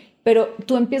fin, pero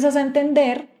tú empiezas a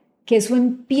entender que eso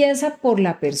empieza por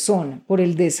la persona, por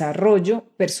el desarrollo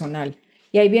personal.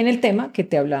 Y ahí viene el tema que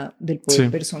te habla del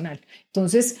poder personal.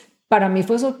 Entonces, para mí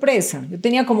fue sorpresa. Yo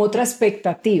tenía como otra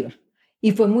expectativa.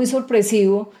 Y fue muy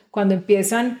sorpresivo cuando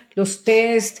empiezan los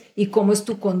tests y cómo es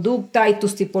tu conducta y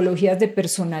tus tipologías de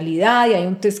personalidad. Y hay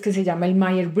un test que se llama el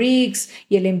Myers-Briggs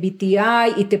y el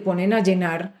MBTI y te ponen a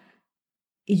llenar.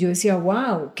 Y yo decía,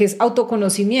 wow, ¿qué es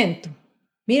autoconocimiento?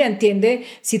 Mira, entiende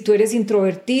si tú eres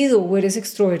introvertido o eres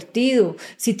extrovertido,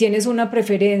 si tienes una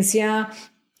preferencia,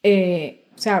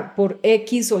 o sea, por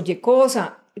X o Y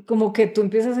cosa, como que tú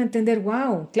empiezas a entender,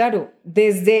 wow, claro,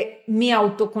 desde mi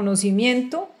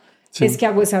autoconocimiento es que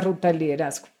hago esa ruta del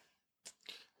liderazgo.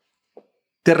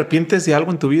 ¿Te arrepientes de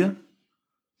algo en tu vida?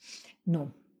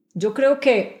 No, yo creo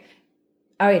que,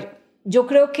 yo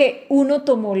creo que uno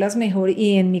tomó las mejores,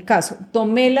 y en mi caso,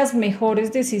 tomé las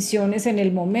mejores decisiones en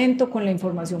el momento con la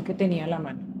información que tenía a la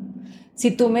mano.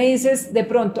 Si tú me dices de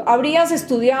pronto, ¿habrías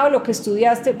estudiado lo que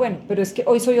estudiaste? Bueno, pero es que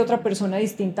hoy soy otra persona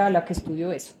distinta a la que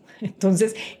estudió eso.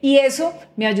 Entonces, y eso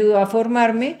me ayudó a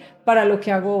formarme para lo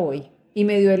que hago hoy y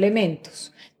me dio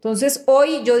elementos. Entonces,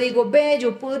 hoy yo digo,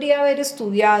 yo podría haber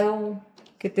estudiado,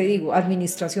 ¿qué te digo?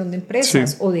 Administración de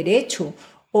empresas o derecho,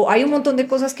 o hay un montón de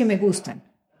cosas que me gustan.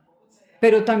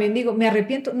 Pero también digo, ¿me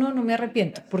arrepiento? No, no me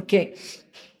arrepiento, porque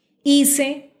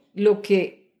hice lo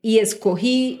que, y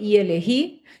escogí y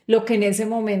elegí lo que en ese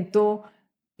momento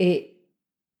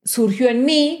surgió en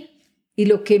mí y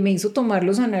lo que me hizo tomar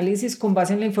los análisis con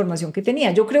base en la información que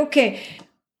tenía. Yo creo que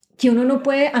uno no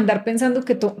puede andar pensando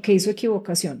que hizo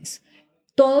equivocaciones.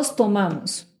 Todos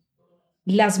tomamos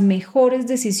las mejores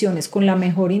decisiones con la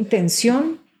mejor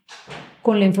intención,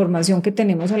 con la información que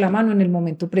tenemos a la mano en el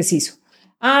momento preciso.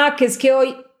 Que es que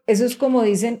hoy, eso es como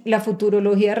dicen, la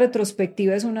futurología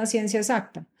retrospectiva es una ciencia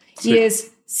exacta. Sí. Y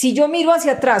es, si yo miro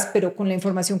hacia atrás, pero con la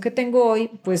información que tengo hoy,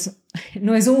 pues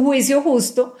no es un juicio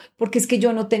justo, porque es que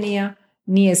yo no tenía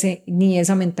ni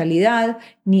esa mentalidad,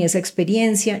 ni esa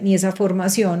experiencia, ni esa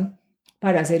formación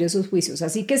para hacer esos juicios.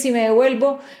 Así que si me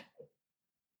devuelvo,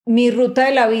 mi ruta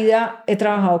de la vida, he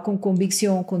trabajado con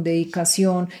convicción, con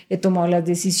dedicación, he tomado las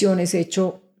decisiones, he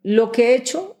hecho lo que he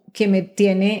hecho que me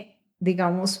tiene,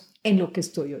 digamos, en lo que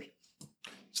estoy hoy.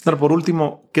 Sandra, por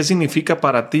último, ¿qué significa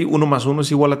para ti 1 más 1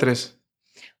 es igual a 3?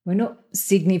 Bueno,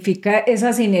 significa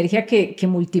esa sinergia que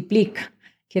multiplica,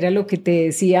 que era lo que te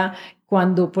decía,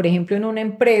 cuando, por ejemplo, en una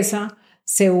empresa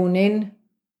se unen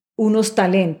unos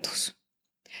talentos,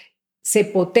 se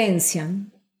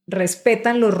potencian,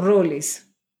 respetan los roles,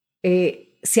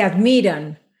 se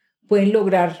admiran, pueden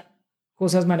lograr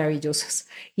cosas maravillosas.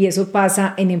 Y eso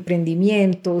pasa en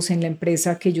emprendimientos, en la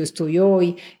empresa que yo estoy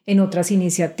hoy, en otras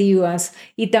iniciativas,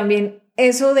 y también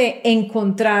eso de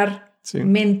encontrar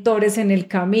mentores en el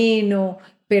camino,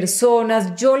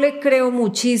 personas. Yo le creo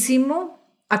muchísimo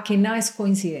a que nada es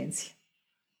coincidencia,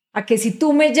 a que si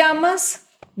tú me llamas,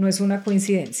 no es una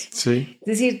coincidencia. Sí. Es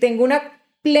decir, tengo una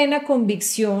plena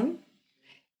convicción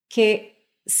que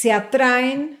se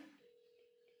atraen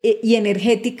y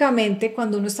energéticamente,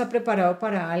 cuando uno está preparado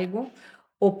para algo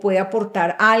o puede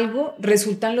aportar algo,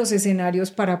 resultan los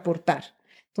escenarios para aportar.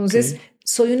 Entonces,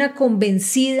 soy una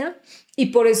convencida, y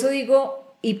por eso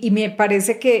digo, y me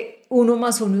parece que 1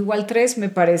 más 1 igual 3 me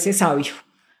parece sabio,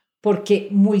 porque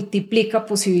multiplica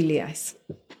posibilidades.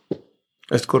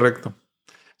 Es correcto.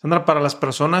 Sandra, para las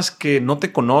personas que no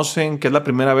te conocen, que es la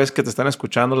primera vez que te están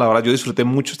escuchando, la verdad yo disfruté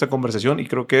mucho esta conversación y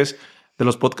creo que es de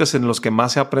los podcasts en los que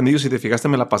más he aprendido. Si te fijaste,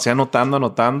 me la pasé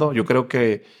anotando. Yo creo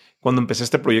que cuando empecé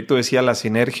este proyecto decía la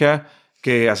sinergia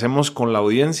que hacemos con la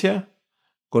audiencia,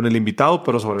 con el invitado,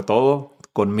 pero sobre todo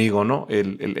conmigo, ¿no?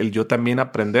 El yo también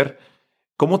aprender.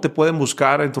 ¿Cómo te pueden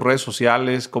buscar en tus redes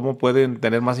sociales? ¿Cómo pueden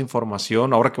tener más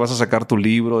información? Ahora que vas a sacar tu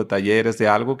libro de talleres, de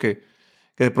algo que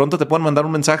de pronto te puedan mandar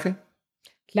un mensaje.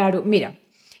 Claro, mira,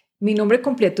 mi nombre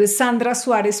completo es Sandra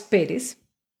Suarez Pérez.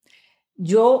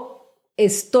 Yo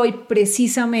estoy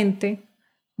precisamente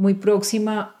muy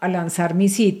próxima a lanzar mi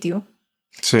sitio,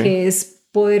 que es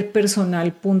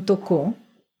poderpersonal.co.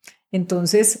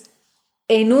 Entonces,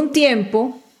 en un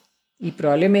tiempo, y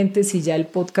probablemente si ya el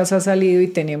podcast ha salido y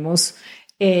tenemos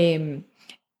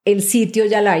el sitio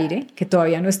ya al aire, que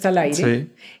todavía no está al aire,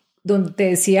 donde te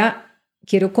decía,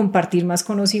 quiero compartir más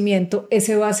conocimiento,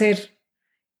 ese va a ser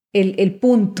el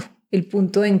punto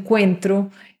de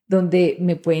encuentro donde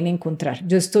me pueden encontrar.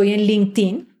 Yo estoy en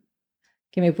LinkedIn,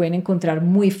 que me pueden encontrar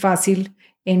muy fácil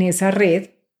en esa red,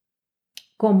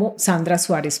 como Sandra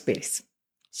Suarez Pérez.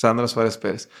 Sandra Suarez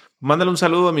Pérez. Mándale un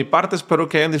saludo de mi parte. Espero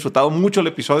que hayan disfrutado mucho el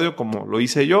episodio como lo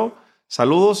hice yo.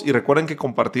 Saludos y recuerden que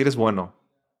compartir es bueno.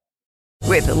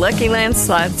 With the Lucky Land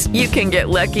Slots, you can get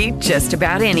lucky just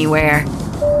about anywhere.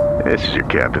 This is your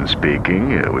captain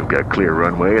speaking. We've got clear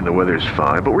runway and the weather's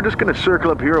fine, but we're just going to circle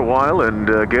up here a while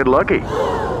and get lucky.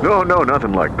 No,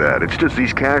 nothing like that. It's just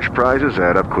these cash prizes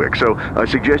add up quick. So I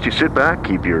suggest you sit back,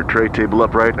 keep your tray table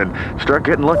upright, and start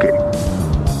getting lucky.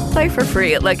 Play for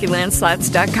free at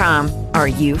LuckyLandSlots.com. Are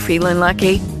you feeling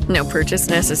lucky? No purchase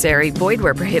necessary. Void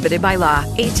where prohibited by law.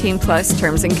 18+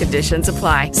 terms and conditions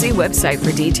apply. See website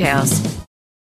for details.